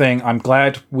the only thing, I'm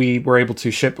glad we were able to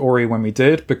ship Ori when we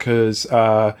did, because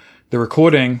the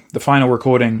final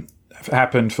recording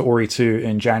happened for Ori 2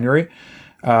 in January.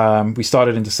 We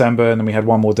started in December and then we had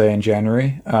one more day in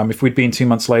January. If we'd been 2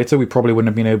 months later, we probably wouldn't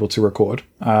have been able to record.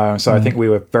 So I think we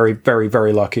were very, very,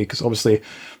 very lucky, because obviously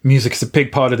music is a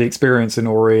big part of the experience in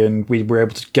Ori, and we were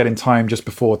able to get in time just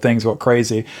before things got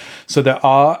crazy. So there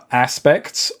are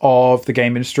aspects of the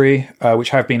game industry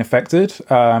which have been affected.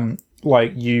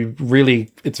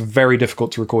 It's very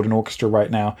difficult to record an orchestra right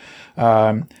now.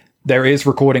 There is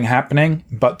recording happening,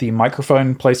 but the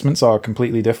microphone placements are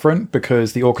completely different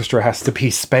because the orchestra has to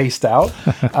be spaced out.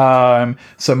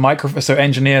 So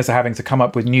engineers are having to come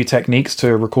up with new techniques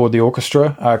to record the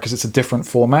orchestra because it's a different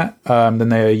format than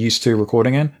they are used to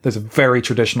recording in. There's a very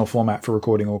traditional format for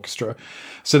recording orchestra.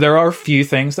 So there are a few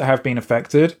things that have been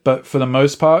affected, but for the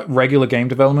most part, regular game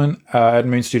development at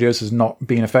Moon Studios has not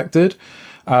been affected.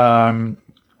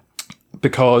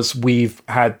 Because we've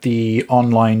had the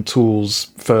online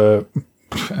tools for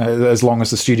as long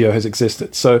as the studio has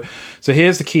existed. So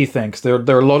here's the key thing, because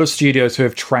there are a lot of studios who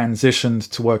have transitioned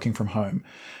to working from home.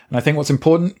 And I think what's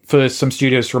important for some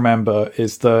studios to remember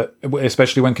is that,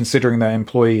 especially when considering their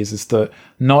employees, is that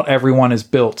not everyone is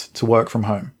built to work from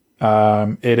home.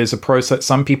 It is a process.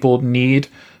 Some people need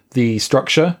the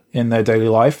structure in their daily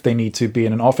life. They need to be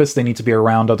in an office. They need to be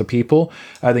around other people.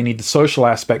 They need the social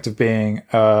aspect of being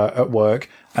at work.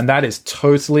 And that is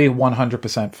totally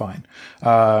 100% fine.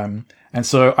 And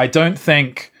so I don't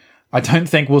think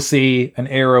we'll see an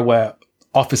era where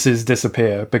offices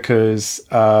disappear, because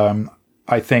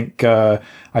I think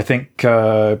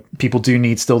people do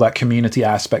need still that community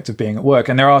aspect of being at work,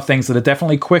 and there are things that are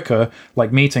definitely quicker,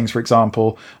 like meetings, for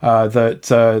example,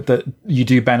 that you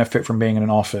do benefit from being in an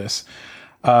office.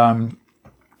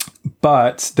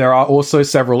 But there are also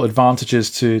several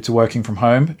advantages to working from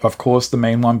home. Of course, the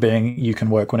main one being you can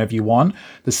work whenever you want.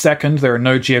 The second, there are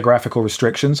no geographical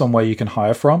restrictions on where you can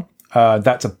hire from.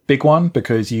 That's a big one,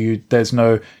 because you're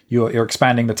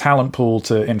expanding the talent pool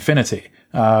to infinity.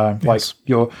 Yes. Like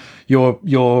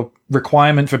your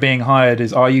requirement for being hired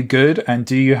is, are you good, and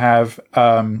do you have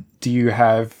an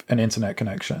internet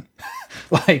connection?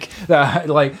 like that.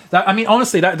 I mean,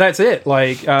 honestly, that's it.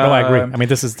 Like, no, I agree. I mean,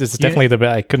 this is definitely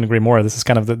I couldn't agree more. This is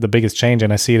kind of the biggest change,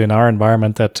 and I see it in our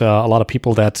environment that a lot of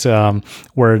people that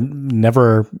were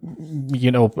never,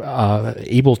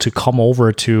 able to come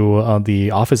over to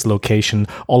the office location,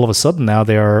 all of a sudden now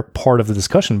they are part of the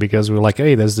discussion, because we're like,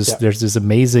 hey, there's this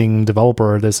amazing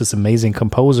developer, there's this amazing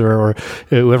composer, or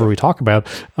whoever we talk about,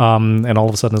 and all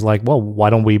of a sudden it's like, well, why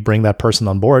don't we bring that person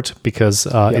on board, because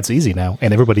it's easy now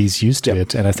and everybody's used to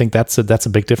it. And I think that's a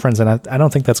big difference, and I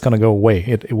don't think that's going to go away.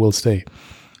 It will stay.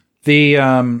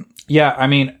 I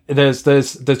mean, there's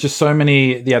just so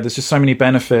many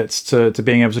benefits to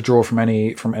being able to draw from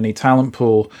any talent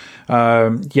pool.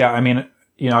 I mean,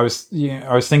 I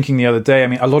was thinking the other day, I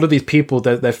mean, a lot of these people,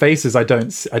 their faces I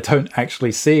don't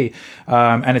actually see,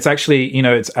 and it's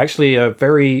actually a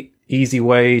very easy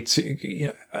way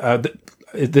to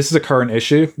this is a current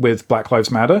issue with Black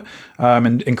Lives Matter,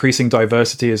 and increasing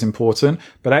diversity is important.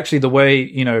 But actually, the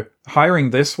way,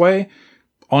 hiring this way,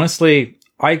 honestly,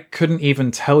 I couldn't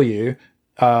even tell you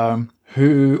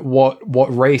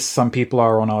what race some people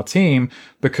are on our team,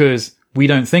 because we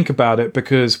don't think about it,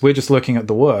 because we're just looking at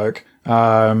the work.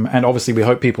 And obviously we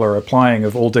hope people are applying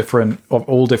of all different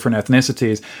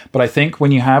ethnicities. But I think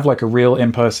when you have like a real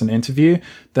in-person interview,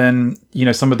 then,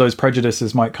 some of those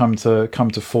prejudices might come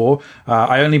to fore.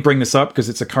 I only bring this up because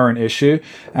it's a current issue,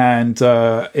 and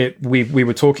we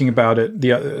were talking about it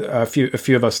a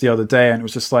few of us the other day, and it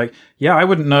was just like, yeah, I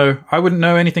wouldn't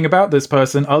know anything about this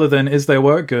person other than, is their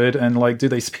work good, and like, do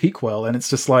they speak well? And it's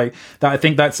just like that. I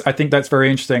think that's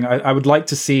very interesting. I would like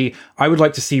to see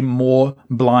more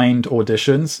blind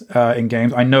auditions in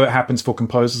games. I know it happens for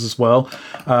composers as well.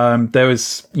 There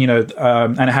is,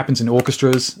 and it happens in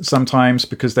orchestras sometimes,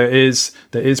 because there is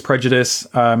prejudice,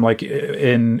 like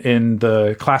in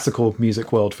the classical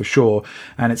music world for sure.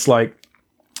 And it's like,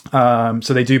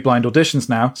 So they do blind auditions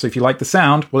now. So if you like the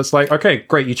sound, well, it's like, okay,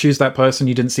 great. You choose that person.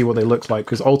 You didn't see what they looked like,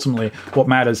 because ultimately what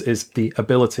matters is the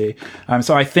ability.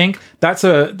 So I think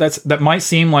that might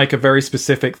seem like a very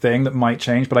specific thing that might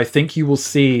change, but I think you will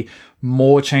see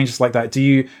more changes like that.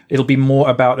 It'll be more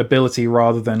about ability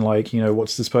rather than like,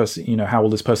 what's this person, how will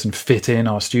this person fit in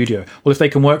our studio? Well, if they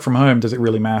can work from home, does it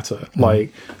really matter? Mm-hmm.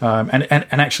 Like,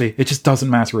 and actually it just doesn't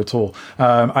matter at all.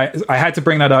 I had to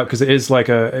bring that up because it is like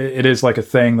a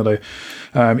thing that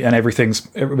and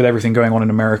with everything going on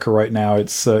in America right now,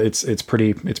 it's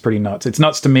pretty nuts. It's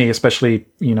nuts to me, especially,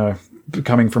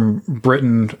 coming from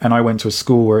Britain, and I went to a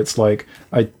school where it's like,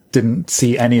 I didn't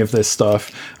see any of this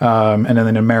stuff, and then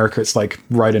in America it's like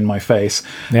right in my face.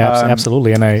 Yeah,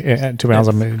 absolutely. And to be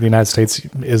honest, the United States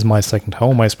is my second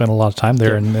home. I spent a lot of time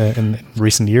there in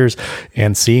recent years,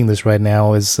 and seeing this right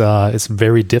now is it's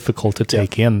very difficult to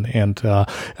take in. And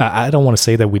I don't want to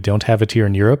say that we don't have it here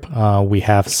in Europe. We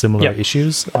have similar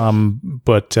issues,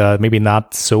 but maybe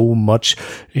not so much,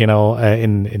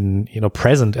 in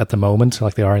present at the moment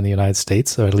like they are in the United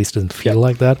States, or at least it doesn't feel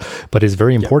like that. But it's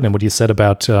very important. And what you said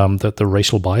about the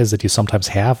racial bias that you sometimes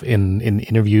have in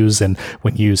interviews and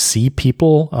when you see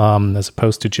people, as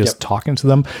opposed to just talking to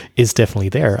them, is definitely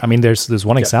there. I mean, there's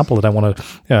one example that I want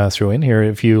to throw in here.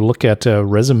 If you look at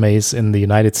resumes in the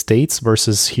United States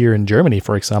versus here in Germany,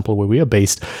 for example, where we are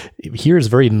based, here is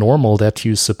very normal that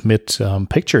you submit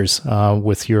pictures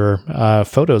with your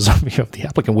photos of the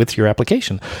applicant with your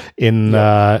application. In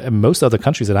most other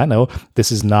countries that I know,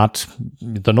 this is not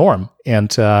the norm.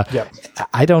 And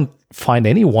I don't find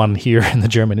anyone here in the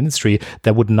German industry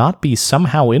that would not be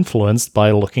somehow influenced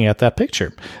by looking at that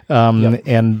picture.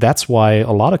 And that's why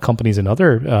a lot of companies in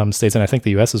other states, and I think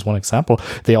the US is one example,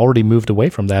 they already moved away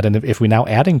from that. And if we're now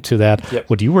adding to that,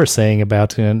 what you were saying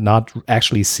about not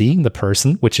actually seeing the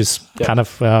person, which is kind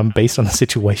of based on the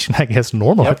situation, I guess,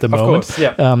 normal at the moment,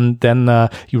 then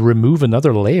you remove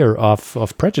another layer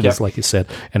of prejudice, like you said.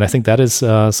 And I think that is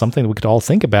something that we could all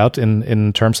think about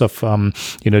in terms of,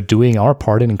 doing our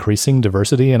part in increasing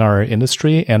diversity in our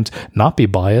industry and not be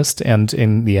biased, and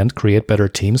in the end create better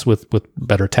teams with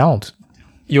better talent.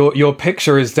 Your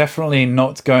picture is definitely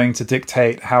not going to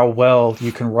dictate how well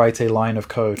you can write a line of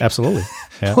code. Absolutely.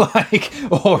 Yeah.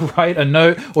 Or write a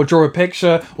note, or draw a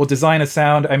picture, or design a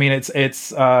sound. I mean,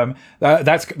 that's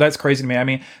crazy to me. I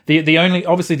mean, the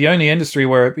only industry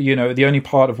where the only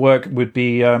part of work would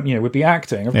be would be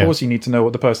acting. Of course, you need to know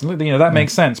what the person that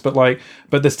makes sense. But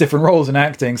there's different roles in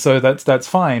acting, so that's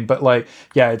fine. But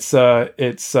it's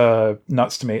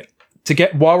nuts to me.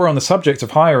 While we're on the subject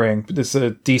of hiring, this is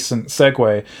a decent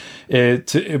segue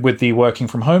with the working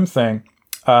from home thing.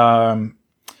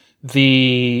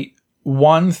 The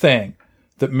one thing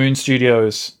that Moon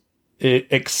Studios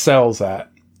excels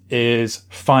at is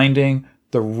finding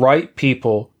the right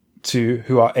people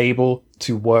who are able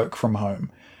to work from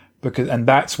home. And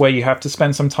that's where you have to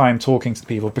spend some time talking to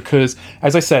people, because,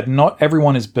 as I said, not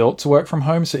everyone is built to work from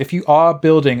home. So if you are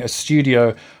building a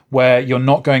studio where you're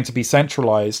not going to be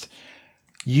centralized,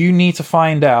 you need to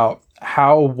find out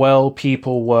how well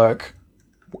people work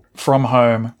from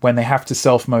home when they have to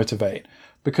self-motivate.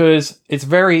 Because it's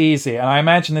very easy, and I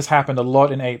imagine this happened a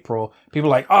lot in April. People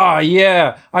are like,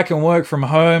 I can work from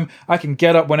home. I can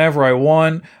get up whenever I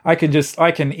want. I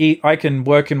can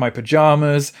work in my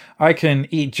pajamas. I can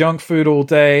eat junk food all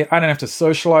day. I don't have to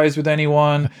socialize with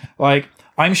anyone.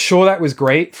 I'm sure that was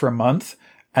great for a month.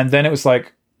 And then it was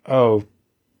like, oh,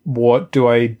 what do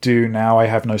I do now? I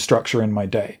have no structure in my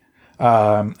day.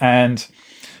 And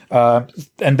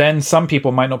then some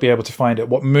people might not be able to find it.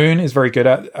 What Moon is very good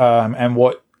at, and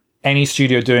what any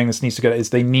studio doing this needs to get at, is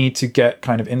they need to get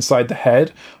kind of inside the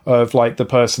head of the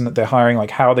person that they're hiring,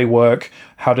 how they work,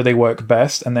 how do they work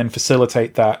best, and then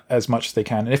facilitate that as much as they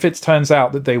can. And if it turns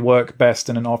out that they work best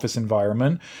in an office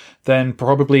environment, then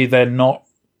probably they're not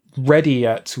ready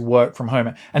yet to work from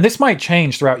home. And this might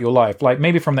change throughout your life.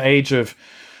 Maybe from the age of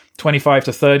 25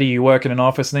 to 30, you work in an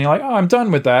office and then you're like, I'm done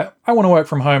with that. I want to work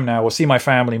from home now, or see my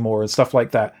family more, and stuff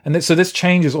like that. And so this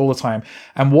changes all the time.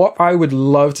 And what I would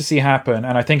love to see happen,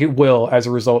 and I think it will as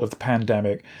a result of the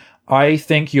pandemic, I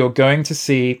think you're going to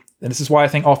see, and this is why I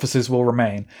think offices will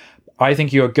remain, I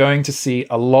think you're going to see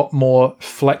a lot more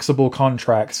flexible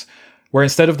contracts where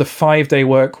instead of the 5-day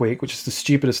work week, which is the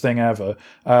stupidest thing ever,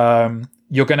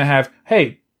 you're going to have,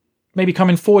 hey, maybe come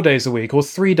in 4 days a week or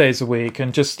 3 days a week,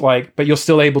 and but you're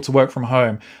still able to work from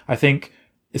home. I think,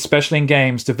 especially in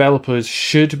games, developers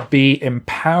should be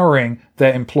empowering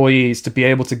their employees to be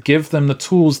able to give them the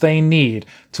tools they need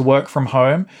to work from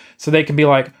home, so they can be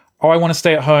like, oh, I want to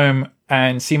stay at home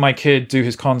and see my kid do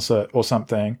his concert or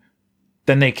something.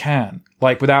 Then they can.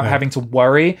 like without having to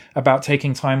worry about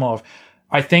taking time off.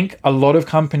 I think a lot of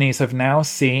companies have now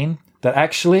seen that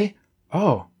actually,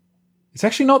 it's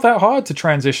actually not that hard to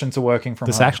transition to working from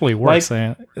home. This actually works.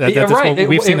 Like, that's right, what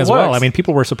we've seen as well. works. I mean,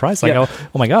 people were surprised, like, oh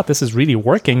my God, this is really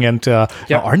working. And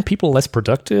aren't people less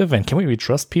productive? And can we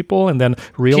trust people? And then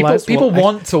realize people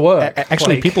want to work.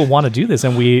 Actually, people want to do this.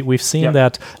 And we've seen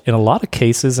that in a lot of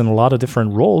cases, in a lot of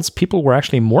different roles, people were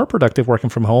actually more productive working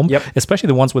from home, especially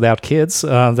the ones without kids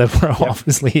that were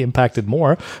obviously impacted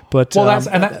more. But a lot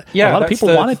of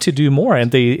people wanted to do more.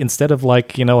 And they, instead of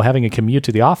like, having a commute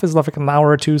to the office like an hour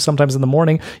or two, sometimes in the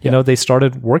morning, they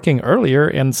started working earlier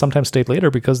and sometimes stayed later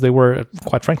because they were,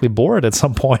 quite frankly, bored at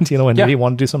some point, and really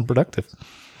want to do something productive.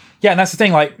 Yeah, and that's the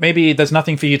thing. Like, maybe there's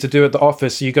nothing for you to do at the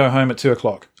office, so you go home at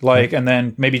 2:00, and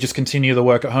then maybe just continue the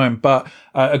work at home. But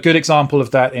a good example of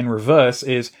that in reverse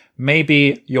is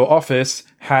maybe your office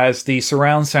has the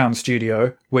surround sound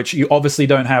studio, which you obviously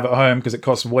don't have at home because it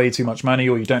costs way too much money,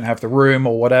 or you don't have the room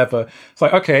or whatever. It's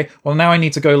like, okay, well, now I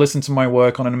need to go listen to my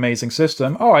work on an amazing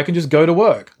system. Oh, I can just go to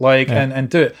work, and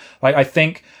do it. Like, I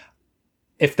think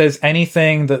if there's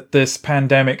anything that this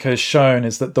pandemic has shown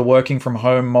is that the working from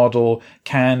home model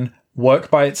can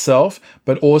work by itself,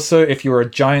 but also if you're a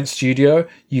giant studio,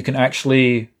 you can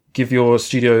actually give your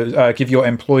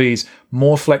employees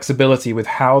more flexibility with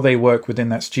how they work within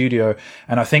that studio.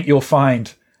 And I think you'll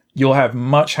find you'll have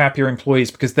much happier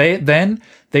employees because they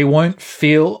won't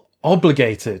feel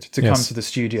obligated to come to the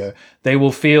studio. They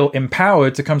will feel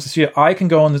empowered to come to the studio. I can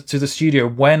go to the studio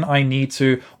when I need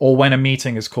to, or when a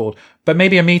meeting is called. But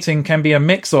maybe a meeting can be a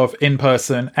mix of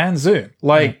in-person and Zoom.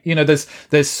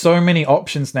 There's so many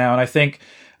options now. And I think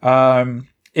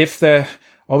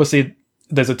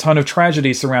there's a ton of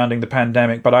tragedy surrounding the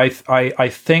pandemic, but I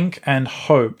think and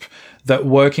hope that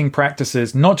working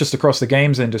practices, not just across the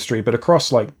games industry, but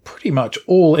across like pretty much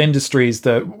all industries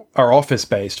that are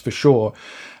office-based for sure,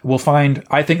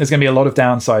 I think there's going to be a lot of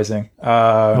downsizing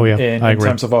in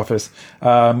terms of office,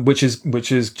 which is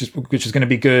going to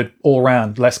be good all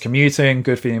around. Less commuting,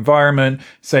 good for the environment,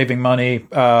 saving money,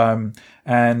 and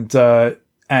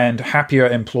happier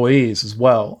employees as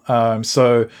well.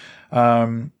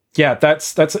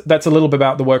 That's a little bit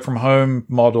about the work from home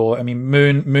model. I mean,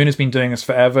 Moon has been doing this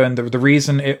forever, and the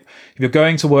reason if you're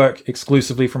going to work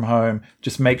exclusively from home,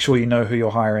 just make sure you know who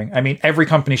you're hiring. I mean, every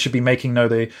company should be making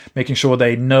sure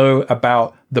they know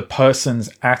about the person's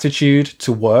attitude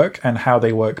to work and how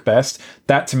they work best.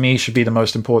 That to me should be the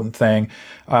most important thing.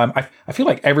 I feel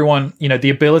like everyone, the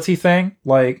ability thing,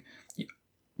 like,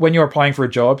 when you're applying for a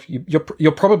job,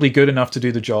 you're probably good enough to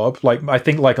do the job. Like, I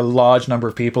think like a large number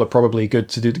of people are probably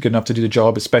good enough to do the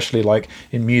job, especially like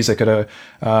in music at a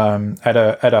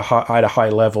high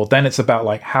level. Then it's about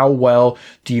like how well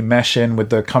do you mesh in with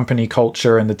the company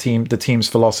culture and the team's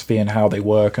philosophy and how they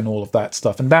work and all of that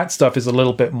stuff. And that stuff is a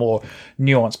little bit more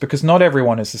nuanced because not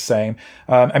everyone is the same.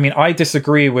 I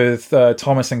disagree with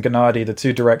Thomas and Gennady, the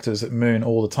two directors at Moon,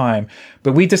 all the time,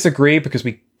 but we disagree because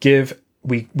we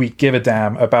give a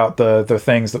damn about the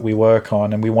things that we work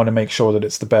on, and we want to make sure that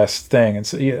it's the best thing. And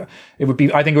so, I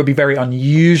think it would be very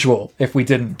unusual if we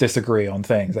didn't disagree on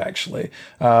things, actually.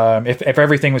 If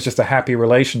everything was just a happy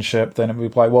relationship, then it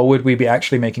would be like, well, would we be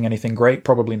actually making anything great?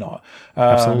 Probably not.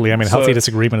 Absolutely. I mean, healthy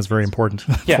disagreement is very important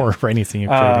for anything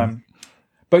you're creating.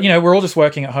 But, we're all just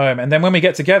working at home. And then when we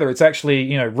get together, it's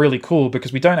actually, really cool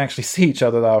because we don't actually see each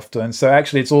other that often. So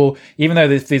actually it's all, even though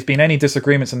there's been any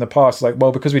disagreements in the past, like,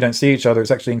 well, because we don't see each other, it's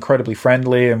actually incredibly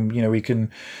friendly, and, we can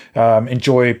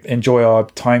enjoy our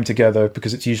time together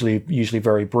because it's usually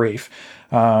very brief.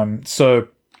 It's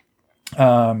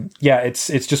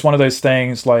just one of those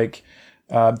things like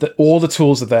all the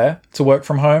tools are there to work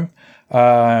from home.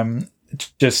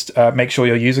 Just make sure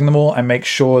you're using them all, and make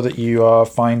sure that you are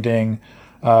finding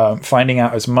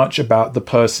out as much about the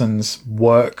person's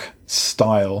work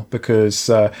style, because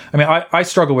I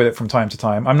struggle with it from time to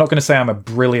time. I'm not going to say I'm a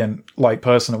brilliant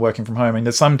person at working from home. I mean,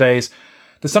 there's some days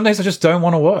I just don't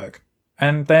want to work,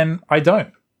 and then I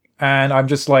don't, and I'm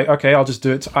just like, okay, I'll just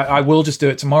do it. I will just do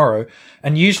it tomorrow,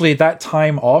 and usually that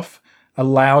time off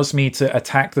allows me to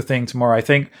attack the thing tomorrow. I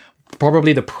think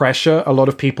probably the pressure a lot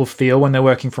of people feel when they're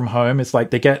working from home is like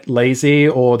they get lazy,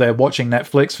 or they're watching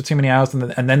Netflix for too many hours,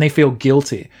 and then they feel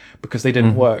guilty because they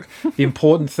didn't work. The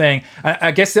important thing,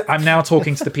 I guess I'm now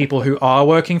talking to the people who are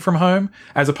working from home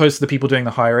as opposed to the people doing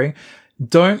the hiring.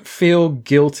 Don't feel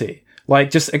guilty.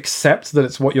 Just accept that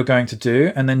it's what you're going to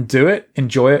do, and then do it,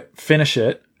 enjoy it, finish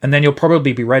it, and then you'll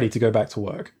probably be ready to go back to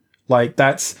work.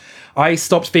 I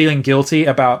stopped feeling guilty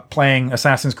about playing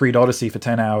Assassin's Creed Odyssey for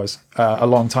 10 hours a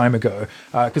long time ago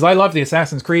because I love the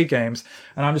Assassin's Creed games,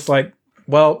 and I'm just like,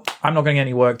 well, I'm not going to get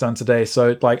any work done today,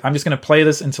 so like I'm just going to play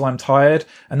this until I'm tired,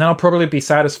 and then I'll probably be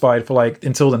satisfied for like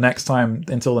until the next time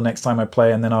I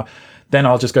play, and then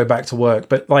I'll just go back to work.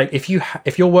 But like if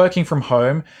you're working from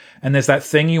home and there's that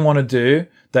thing you want to do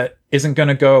that isn't going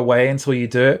to go away until you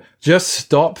do it, just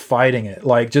stop fighting it.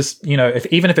 Like just,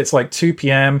 even if it's like 2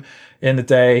 p.m. in the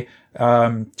day,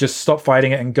 just stop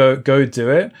fighting it and go do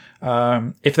it.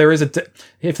 If there is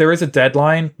a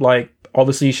deadline, like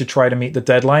obviously you should try to meet the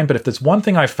deadline. But if there's one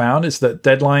thing I found is that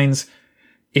deadlines,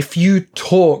 if you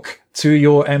talk to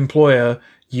your employer,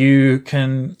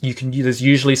 there's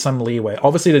usually some leeway.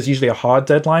 Obviously there's usually a hard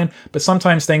deadline, but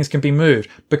sometimes things can be moved.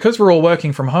 Because we're all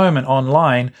working from home and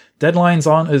online,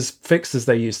 deadlines aren't as fixed as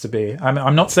they used to be.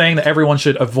 I'm not saying that everyone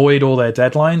should avoid all their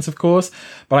deadlines, of course,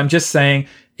 but I'm just saying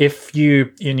if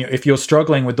you're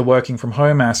struggling with the working from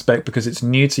home aspect because it's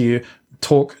new to you,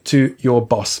 talk to your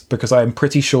boss, because I'm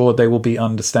pretty sure they will be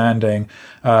understanding.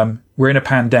 We're in a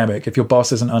pandemic. If your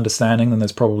boss isn't understanding, then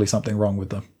there's probably something wrong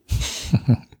with them.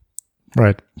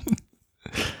 Right.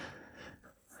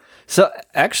 So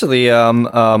actually,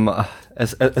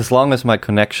 as long as my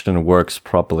connection works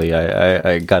properly,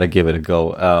 I gotta give it a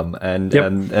go. And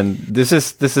this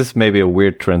is maybe a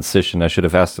weird transition. I should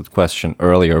have asked that question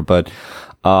earlier, but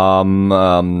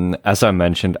as I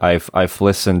mentioned, I've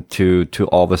listened to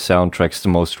all the soundtracks, the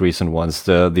most recent ones,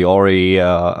 the Ori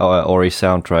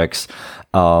soundtracks,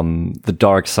 the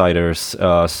Darksiders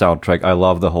soundtrack. I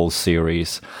love the whole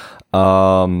series.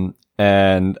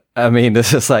 And I mean,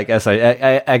 this is like, as I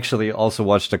actually also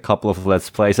watched a couple of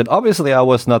Let's Plays, and obviously I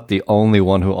was not the only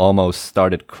one who almost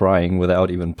started crying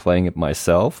without even playing it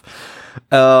myself.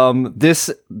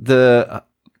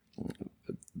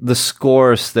 The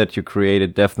scores that you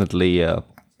created definitely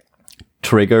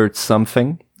triggered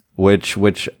something,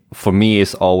 which for me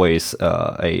is always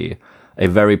a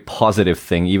very positive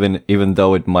thing, even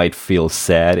though it might feel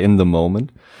sad in the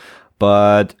moment.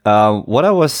 But what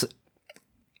I was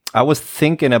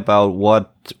thinking about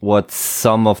what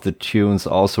some of the tunes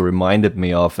also reminded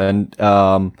me of, and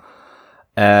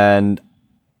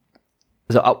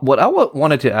so what I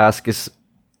wanted to ask is,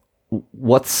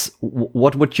 what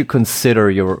would you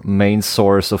consider your main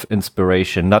source of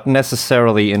inspiration? Not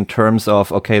necessarily in terms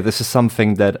of, okay, this is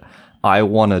something that I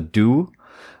want to do,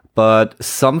 but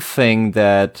something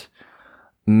that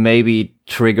maybe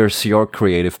triggers your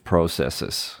creative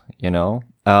processes,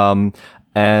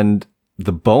 and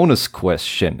the bonus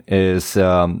question is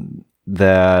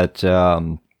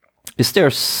is there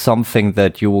something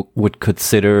that you would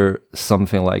consider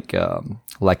something like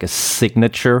a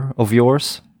signature of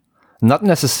yours? Not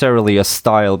necessarily a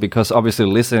style, because obviously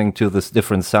listening to these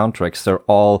different soundtracks, they're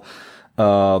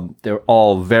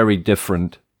all very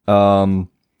different.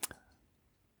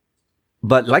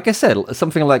 But like I said,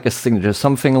 something like a signature,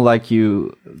 something like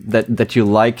that you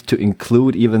like to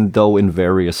include, even though in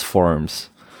various forms.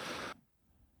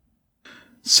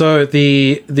 So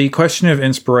the question of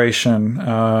inspiration,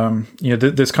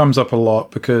 this comes up a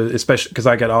lot, especially because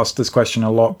I get asked this question a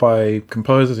lot by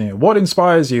composers. What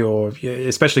inspires you, or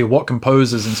especially what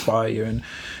composers inspire you? And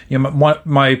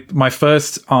my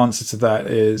first answer to that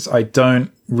is I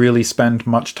don't really spend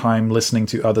much time listening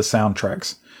to other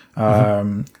soundtracks.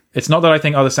 It's not that I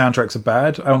think other soundtracks are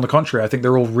bad. On the contrary, I think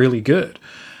they're all really good.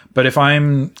 But if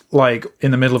I'm like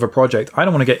in the middle of a project, I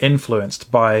don't want to get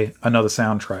influenced by another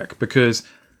soundtrack, because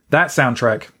that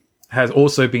soundtrack has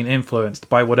also been influenced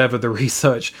by whatever the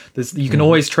research. You can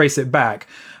always trace it back.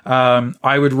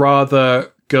 I would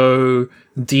rather go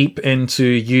deep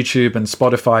into YouTube and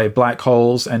Spotify black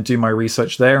holes and do my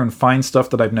research there and find stuff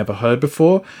that I've never heard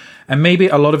before. And maybe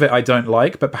a lot of it I don't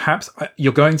like, but perhaps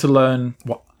you're going to learn.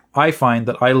 What I find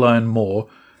that I learn more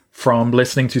from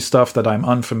listening to stuff that I'm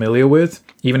unfamiliar with,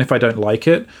 even if I don't like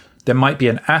it. There might be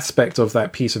an aspect of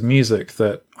that piece of music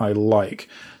that I like.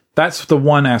 That's the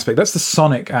one aspect. That's the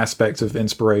sonic aspect of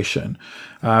inspiration.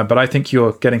 But I think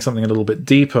you're getting something a little bit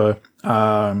deeper.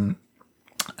 And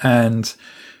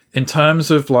in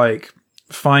terms of like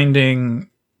finding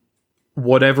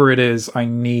whatever it is I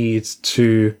need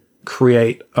to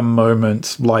create a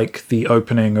moment like the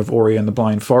opening of Ori and the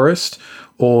Blind Forest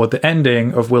or the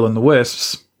ending of Will and the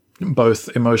Wisps, both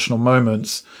emotional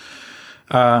moments,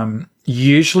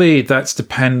 usually that's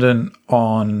dependent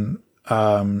on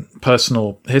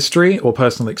personal history or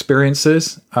personal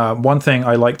experiences. One thing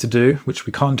I like to do, which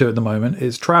we can't do at the moment,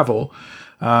 is travel.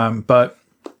 But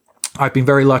I've been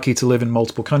very lucky to live in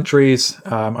multiple countries.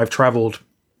 I've traveled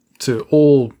to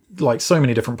so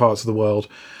many different parts of the world.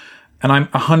 And I'm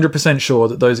 100% sure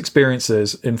that those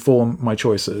experiences inform my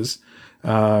choices.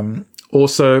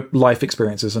 also life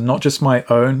experiences, and not just my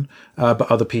own,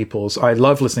 but other people's. I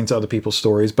love listening to other people's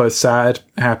stories, both sad,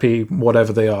 happy,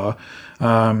 whatever they are,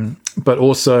 but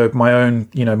also my own,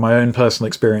 my own personal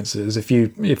experiences.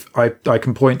 If I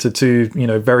can point to two,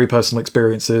 very personal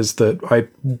experiences that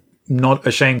I'm not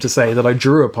ashamed to say that I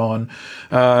drew upon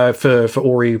for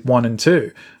Ori 1 and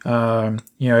 2.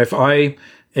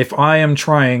 If I am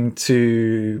trying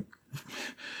to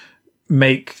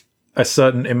make a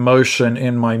certain emotion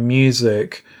in my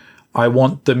music, I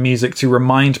want the music to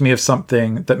remind me of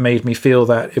something that made me feel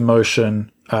that emotion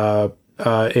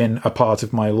in a part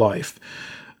of my life.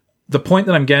 The point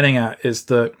that I'm getting at is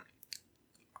that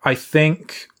I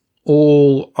think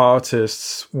all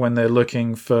artists, when they're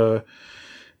looking for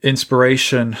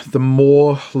inspiration, the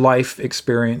more life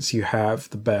experience you have,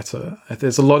 the better.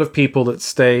 There's a lot of people that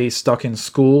stay stuck in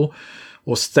school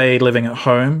or stay living at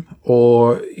home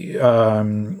or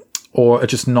are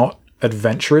just not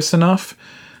adventurous enough.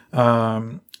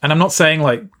 And I'm not saying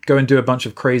like go and do a bunch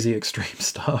of crazy extreme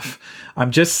stuff.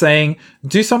 I'm just saying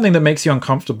do something that makes you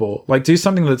uncomfortable. Like do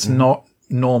something that's not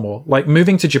normal. Like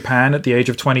moving to Japan at the age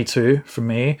of 22 for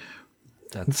me.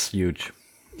 That's huge.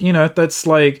 That's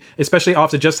like, especially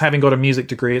after just having got a music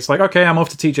degree, it's like, okay, I'm off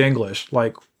to teach English.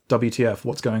 Like, WTF,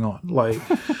 what's going on? Like,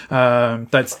 a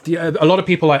lot of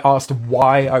people asked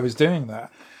why I was doing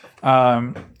that.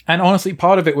 And honestly,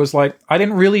 part of it was like, I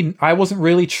wasn't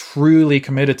really truly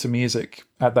committed to music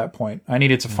at that point. I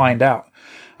needed to find out.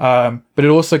 But it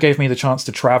also gave me the chance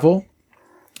to travel,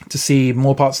 to see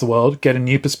more parts of the world, get a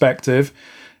new perspective,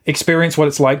 experience what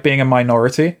it's like being a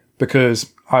minority,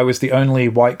 because I was the only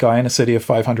white guy in a city of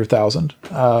 500,000.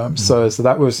 So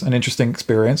that was an interesting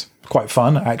experience. Quite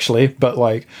fun, actually. But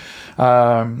like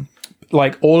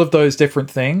all of those different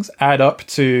things add up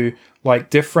to like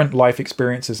different life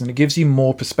experiences, and it gives you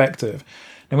more perspective.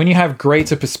 And when you have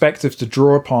greater perspective to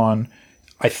draw upon,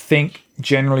 I think,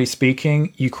 generally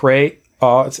speaking, you create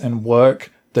art and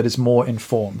work that is more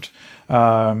informed.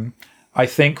 I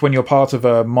think when you're part of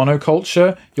a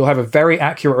monoculture, you'll have a very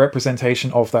accurate representation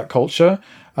of that culture,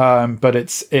 but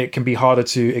it can be harder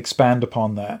to expand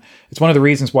upon that. It's one of the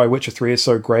reasons why Witcher 3 is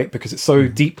so great, because it's so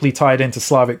deeply tied into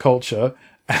Slavic culture,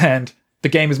 and the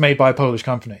game is made by a Polish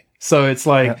company. So it's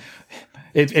like,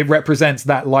 it represents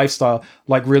that lifestyle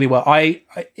like really well.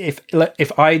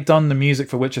 If I'd done the music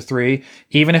for Witcher 3,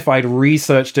 even if I'd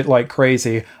researched it like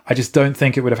crazy, I just don't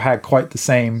think it would have had quite the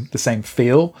same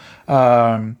feel.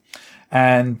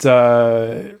 It's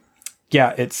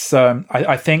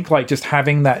I think like just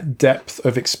having that depth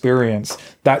of experience,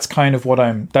 that's kind of what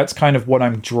I'm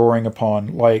drawing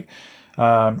upon. Like,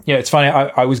 it's funny.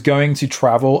 I was going to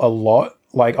travel a lot,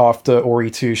 like after Ori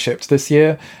 2 shipped this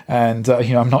year, and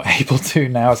I'm not able to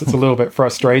now, so it's a little bit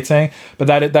frustrating. But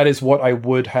that is what I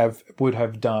would have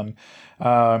done.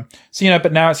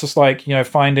 But now it's just like,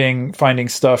 finding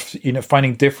stuff,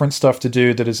 finding different stuff to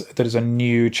do that is a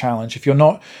new challenge. If you're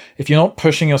not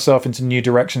pushing yourself into new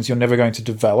directions, you're never going to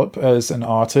develop as an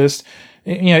artist.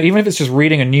 Even if it's just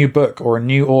reading a new book or a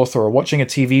new author or watching a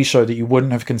TV show that you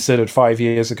wouldn't have considered 5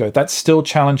 years ago, that's still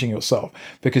challenging yourself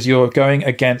because you're going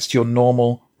against your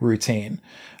normal routine.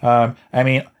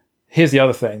 Here's the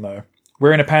other thing though.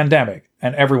 We're in a pandemic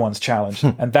and everyone's challenged.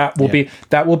 And that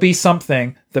will be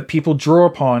something that people draw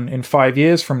upon in 5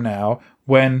 years from now,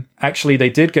 when actually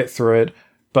they did get through it.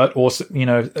 But also,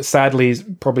 sadly,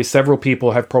 probably several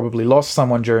people have probably lost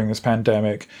someone during this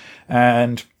pandemic.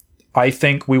 And I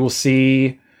think we will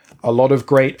see a lot of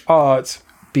great art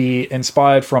be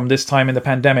inspired from this time in the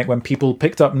pandemic, when people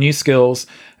picked up new skills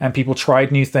and people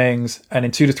tried new things. And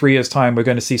in 2 to 3 years' time, we're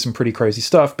going to see some pretty crazy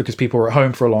stuff because people were at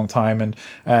home for a long time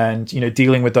and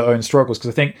dealing with their own struggles.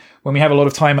 Because I think when we have a lot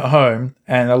of time at home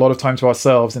and a lot of time to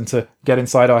ourselves and to get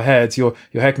inside our heads, your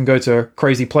head can go to a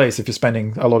crazy place if you're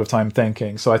spending a lot of time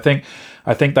thinking. So I think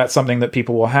that's something that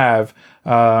people will have.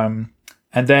 And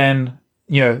then,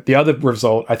 the other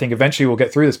result, I think eventually we'll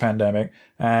get through this pandemic,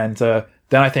 and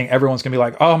then I think everyone's going to be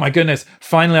like, oh my goodness,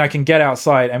 finally I can get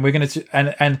outside. And we're going to,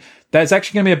 and there's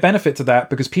actually going to be a benefit to that,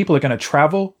 because people are going to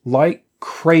travel like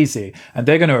crazy and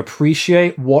they're going to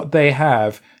appreciate what they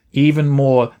have even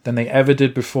more than they ever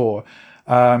did before.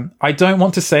 I don't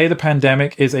want to say the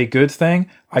pandemic is a good thing.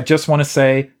 I just want to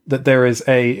say that there is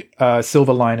a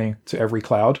silver lining to every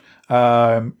cloud.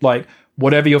 Like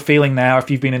whatever you're feeling now,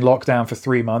 if you've been in lockdown for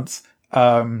 3 months,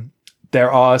 there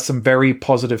are some very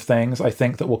positive things I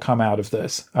think that will come out of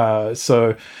this.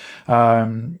 So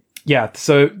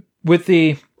with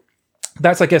the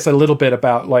that's, I guess, a little bit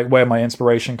about like where my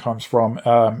inspiration comes from.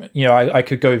 I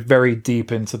could go very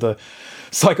deep into the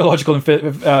psychological and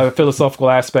philosophical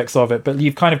aspects of it, but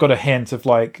you've kind of got a hint of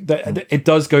like that it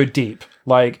does go deep.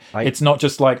 Like it's not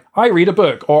just like I read a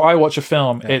book or I watch a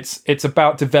film. Yeah. It's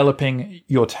about developing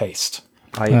your taste.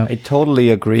 I totally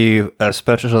agree,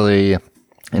 especially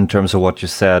in terms of what you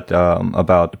said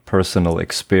about personal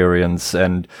experience,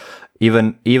 and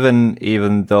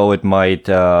even though it might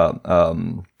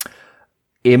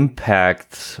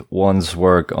impact one's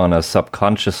work on a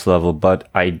subconscious level, but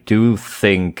I do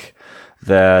think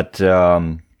that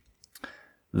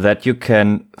that you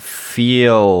can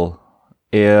feel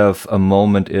if a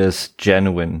moment is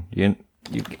genuine. You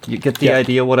get the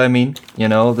idea what I mean? You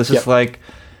know, this is like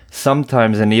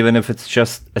sometimes, and even if it's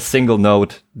just a single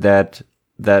note that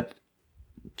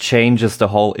changes the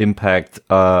whole impact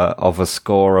of a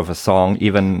score of a song,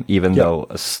 even though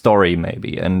a story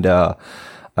maybe. And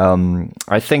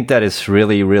I think that is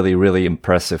really, really, really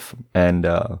impressive. And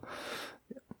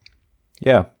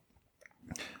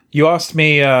you asked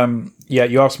me, the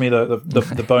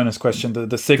bonus question,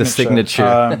 the signature. The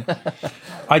signature.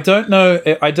 I don't know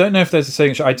if there's a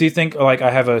signature. I do think like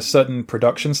I have a certain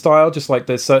production style, just like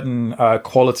there's certain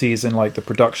qualities in like the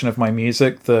production of my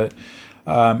music that.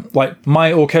 Like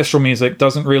my orchestral music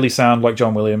doesn't really sound like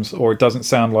John Williams, or it doesn't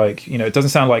sound like, it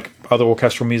doesn't sound like other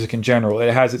orchestral music in general.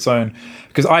 It has its own,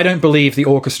 because I don't believe the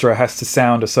orchestra has to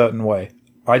sound a certain way.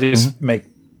 I just make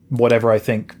whatever I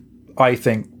think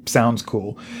sounds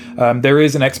cool. There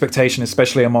is an expectation,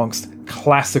 especially amongst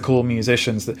classical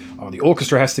musicians, that the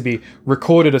orchestra has to be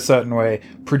recorded a certain way,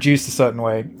 produced a certain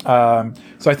way.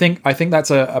 So I think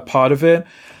that's a part of it.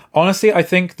 Honestly, I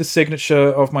think the signature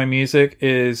of my music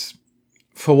is,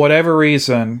 for whatever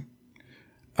reason,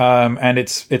 and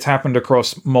it's happened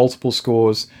across multiple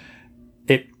scores,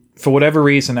 for whatever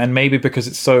reason, and maybe because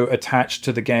it's so attached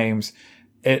to the games,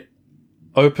 it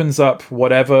opens up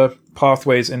whatever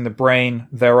pathways in the brain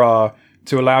there are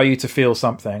to allow you to feel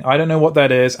something. I don't know what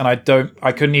that is, and I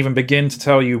couldn't even begin to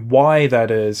tell you why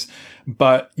that is,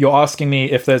 but you're asking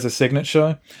me if there's a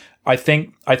signature. I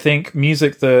think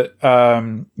music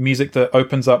that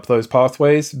opens up those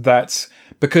pathways, that's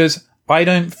because I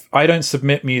don't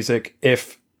submit music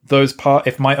if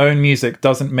my own music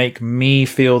doesn't make me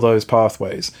feel those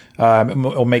pathways,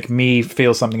 or make me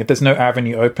feel something. If there's no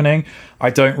avenue opening, I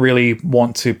don't really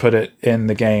want to put it in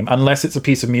the game, unless it's a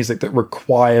piece of music that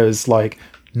requires like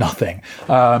nothing.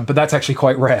 But that's actually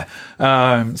quite rare.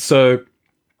 So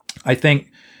I think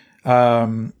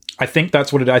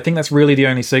that's what I think that's really the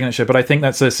only signature, but I think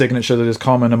that's a signature that is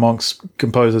common amongst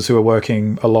composers who are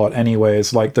working a lot anyway.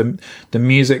 It's like the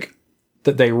music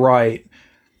that they write,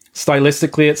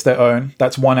 stylistically it's their own.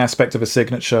 That's one aspect of a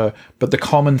signature, but the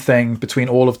common thing between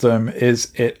all of them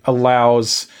is it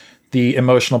allows the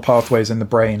emotional pathways in the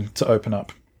brain to open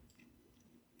up.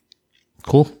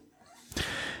 Cool.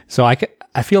 So I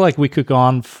feel like we could go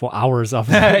on for hours of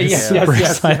this super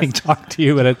exciting talk to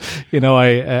you, but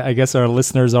I guess our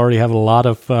listeners already have a lot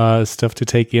of stuff to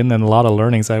take in and a lot of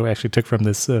learnings I actually took from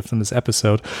this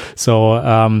episode.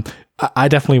 So I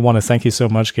definitely want to thank you so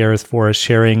much, Gareth, for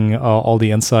sharing all the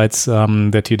insights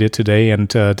that you did today. And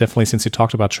definitely, since you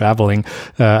talked about traveling,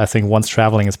 I think once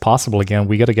traveling is possible again,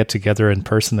 we got to get together in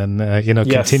person and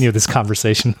continue this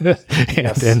conversation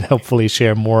and hopefully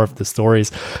share more of the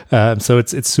stories. So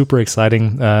it's super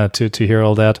exciting to hear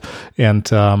all that,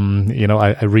 and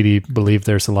I really believe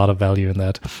there's a lot of value in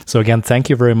that. So again, thank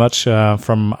you very much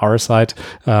from our side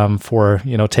for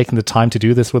taking the time to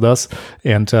do this with us,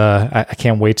 and I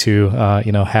can't wait to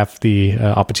have the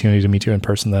opportunity to meet you in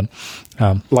person then.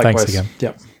 Thanks again.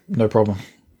 Yeah, no problem.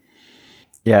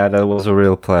 Yeah, that was a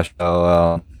real pleasure.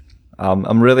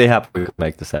 I'm really happy we could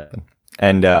make this happen.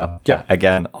 And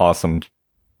again, awesome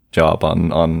job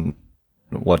on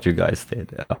what you guys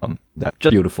did. That's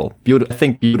just beautiful. I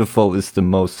think beautiful is the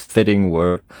most fitting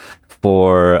word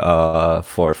for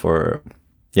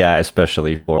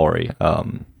especially for Ori.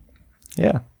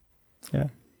 Yeah.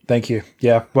 Thank you.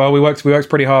 Yeah. Well, we worked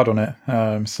pretty hard on it.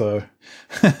 So.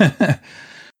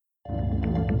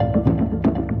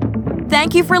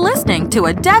 Thank you for listening to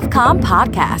a DevCom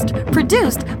podcast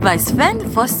produced by Sven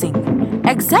Fossing.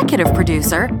 Executive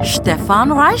producer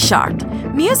Stefan Reichart.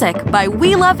 Music by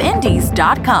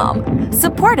WeLoveIndies.com.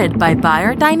 Supported by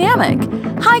Bayer Dynamic.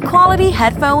 High-quality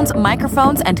headphones,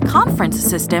 microphones, and conference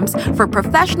systems for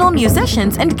professional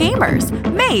musicians and gamers.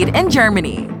 Made in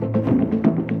Germany.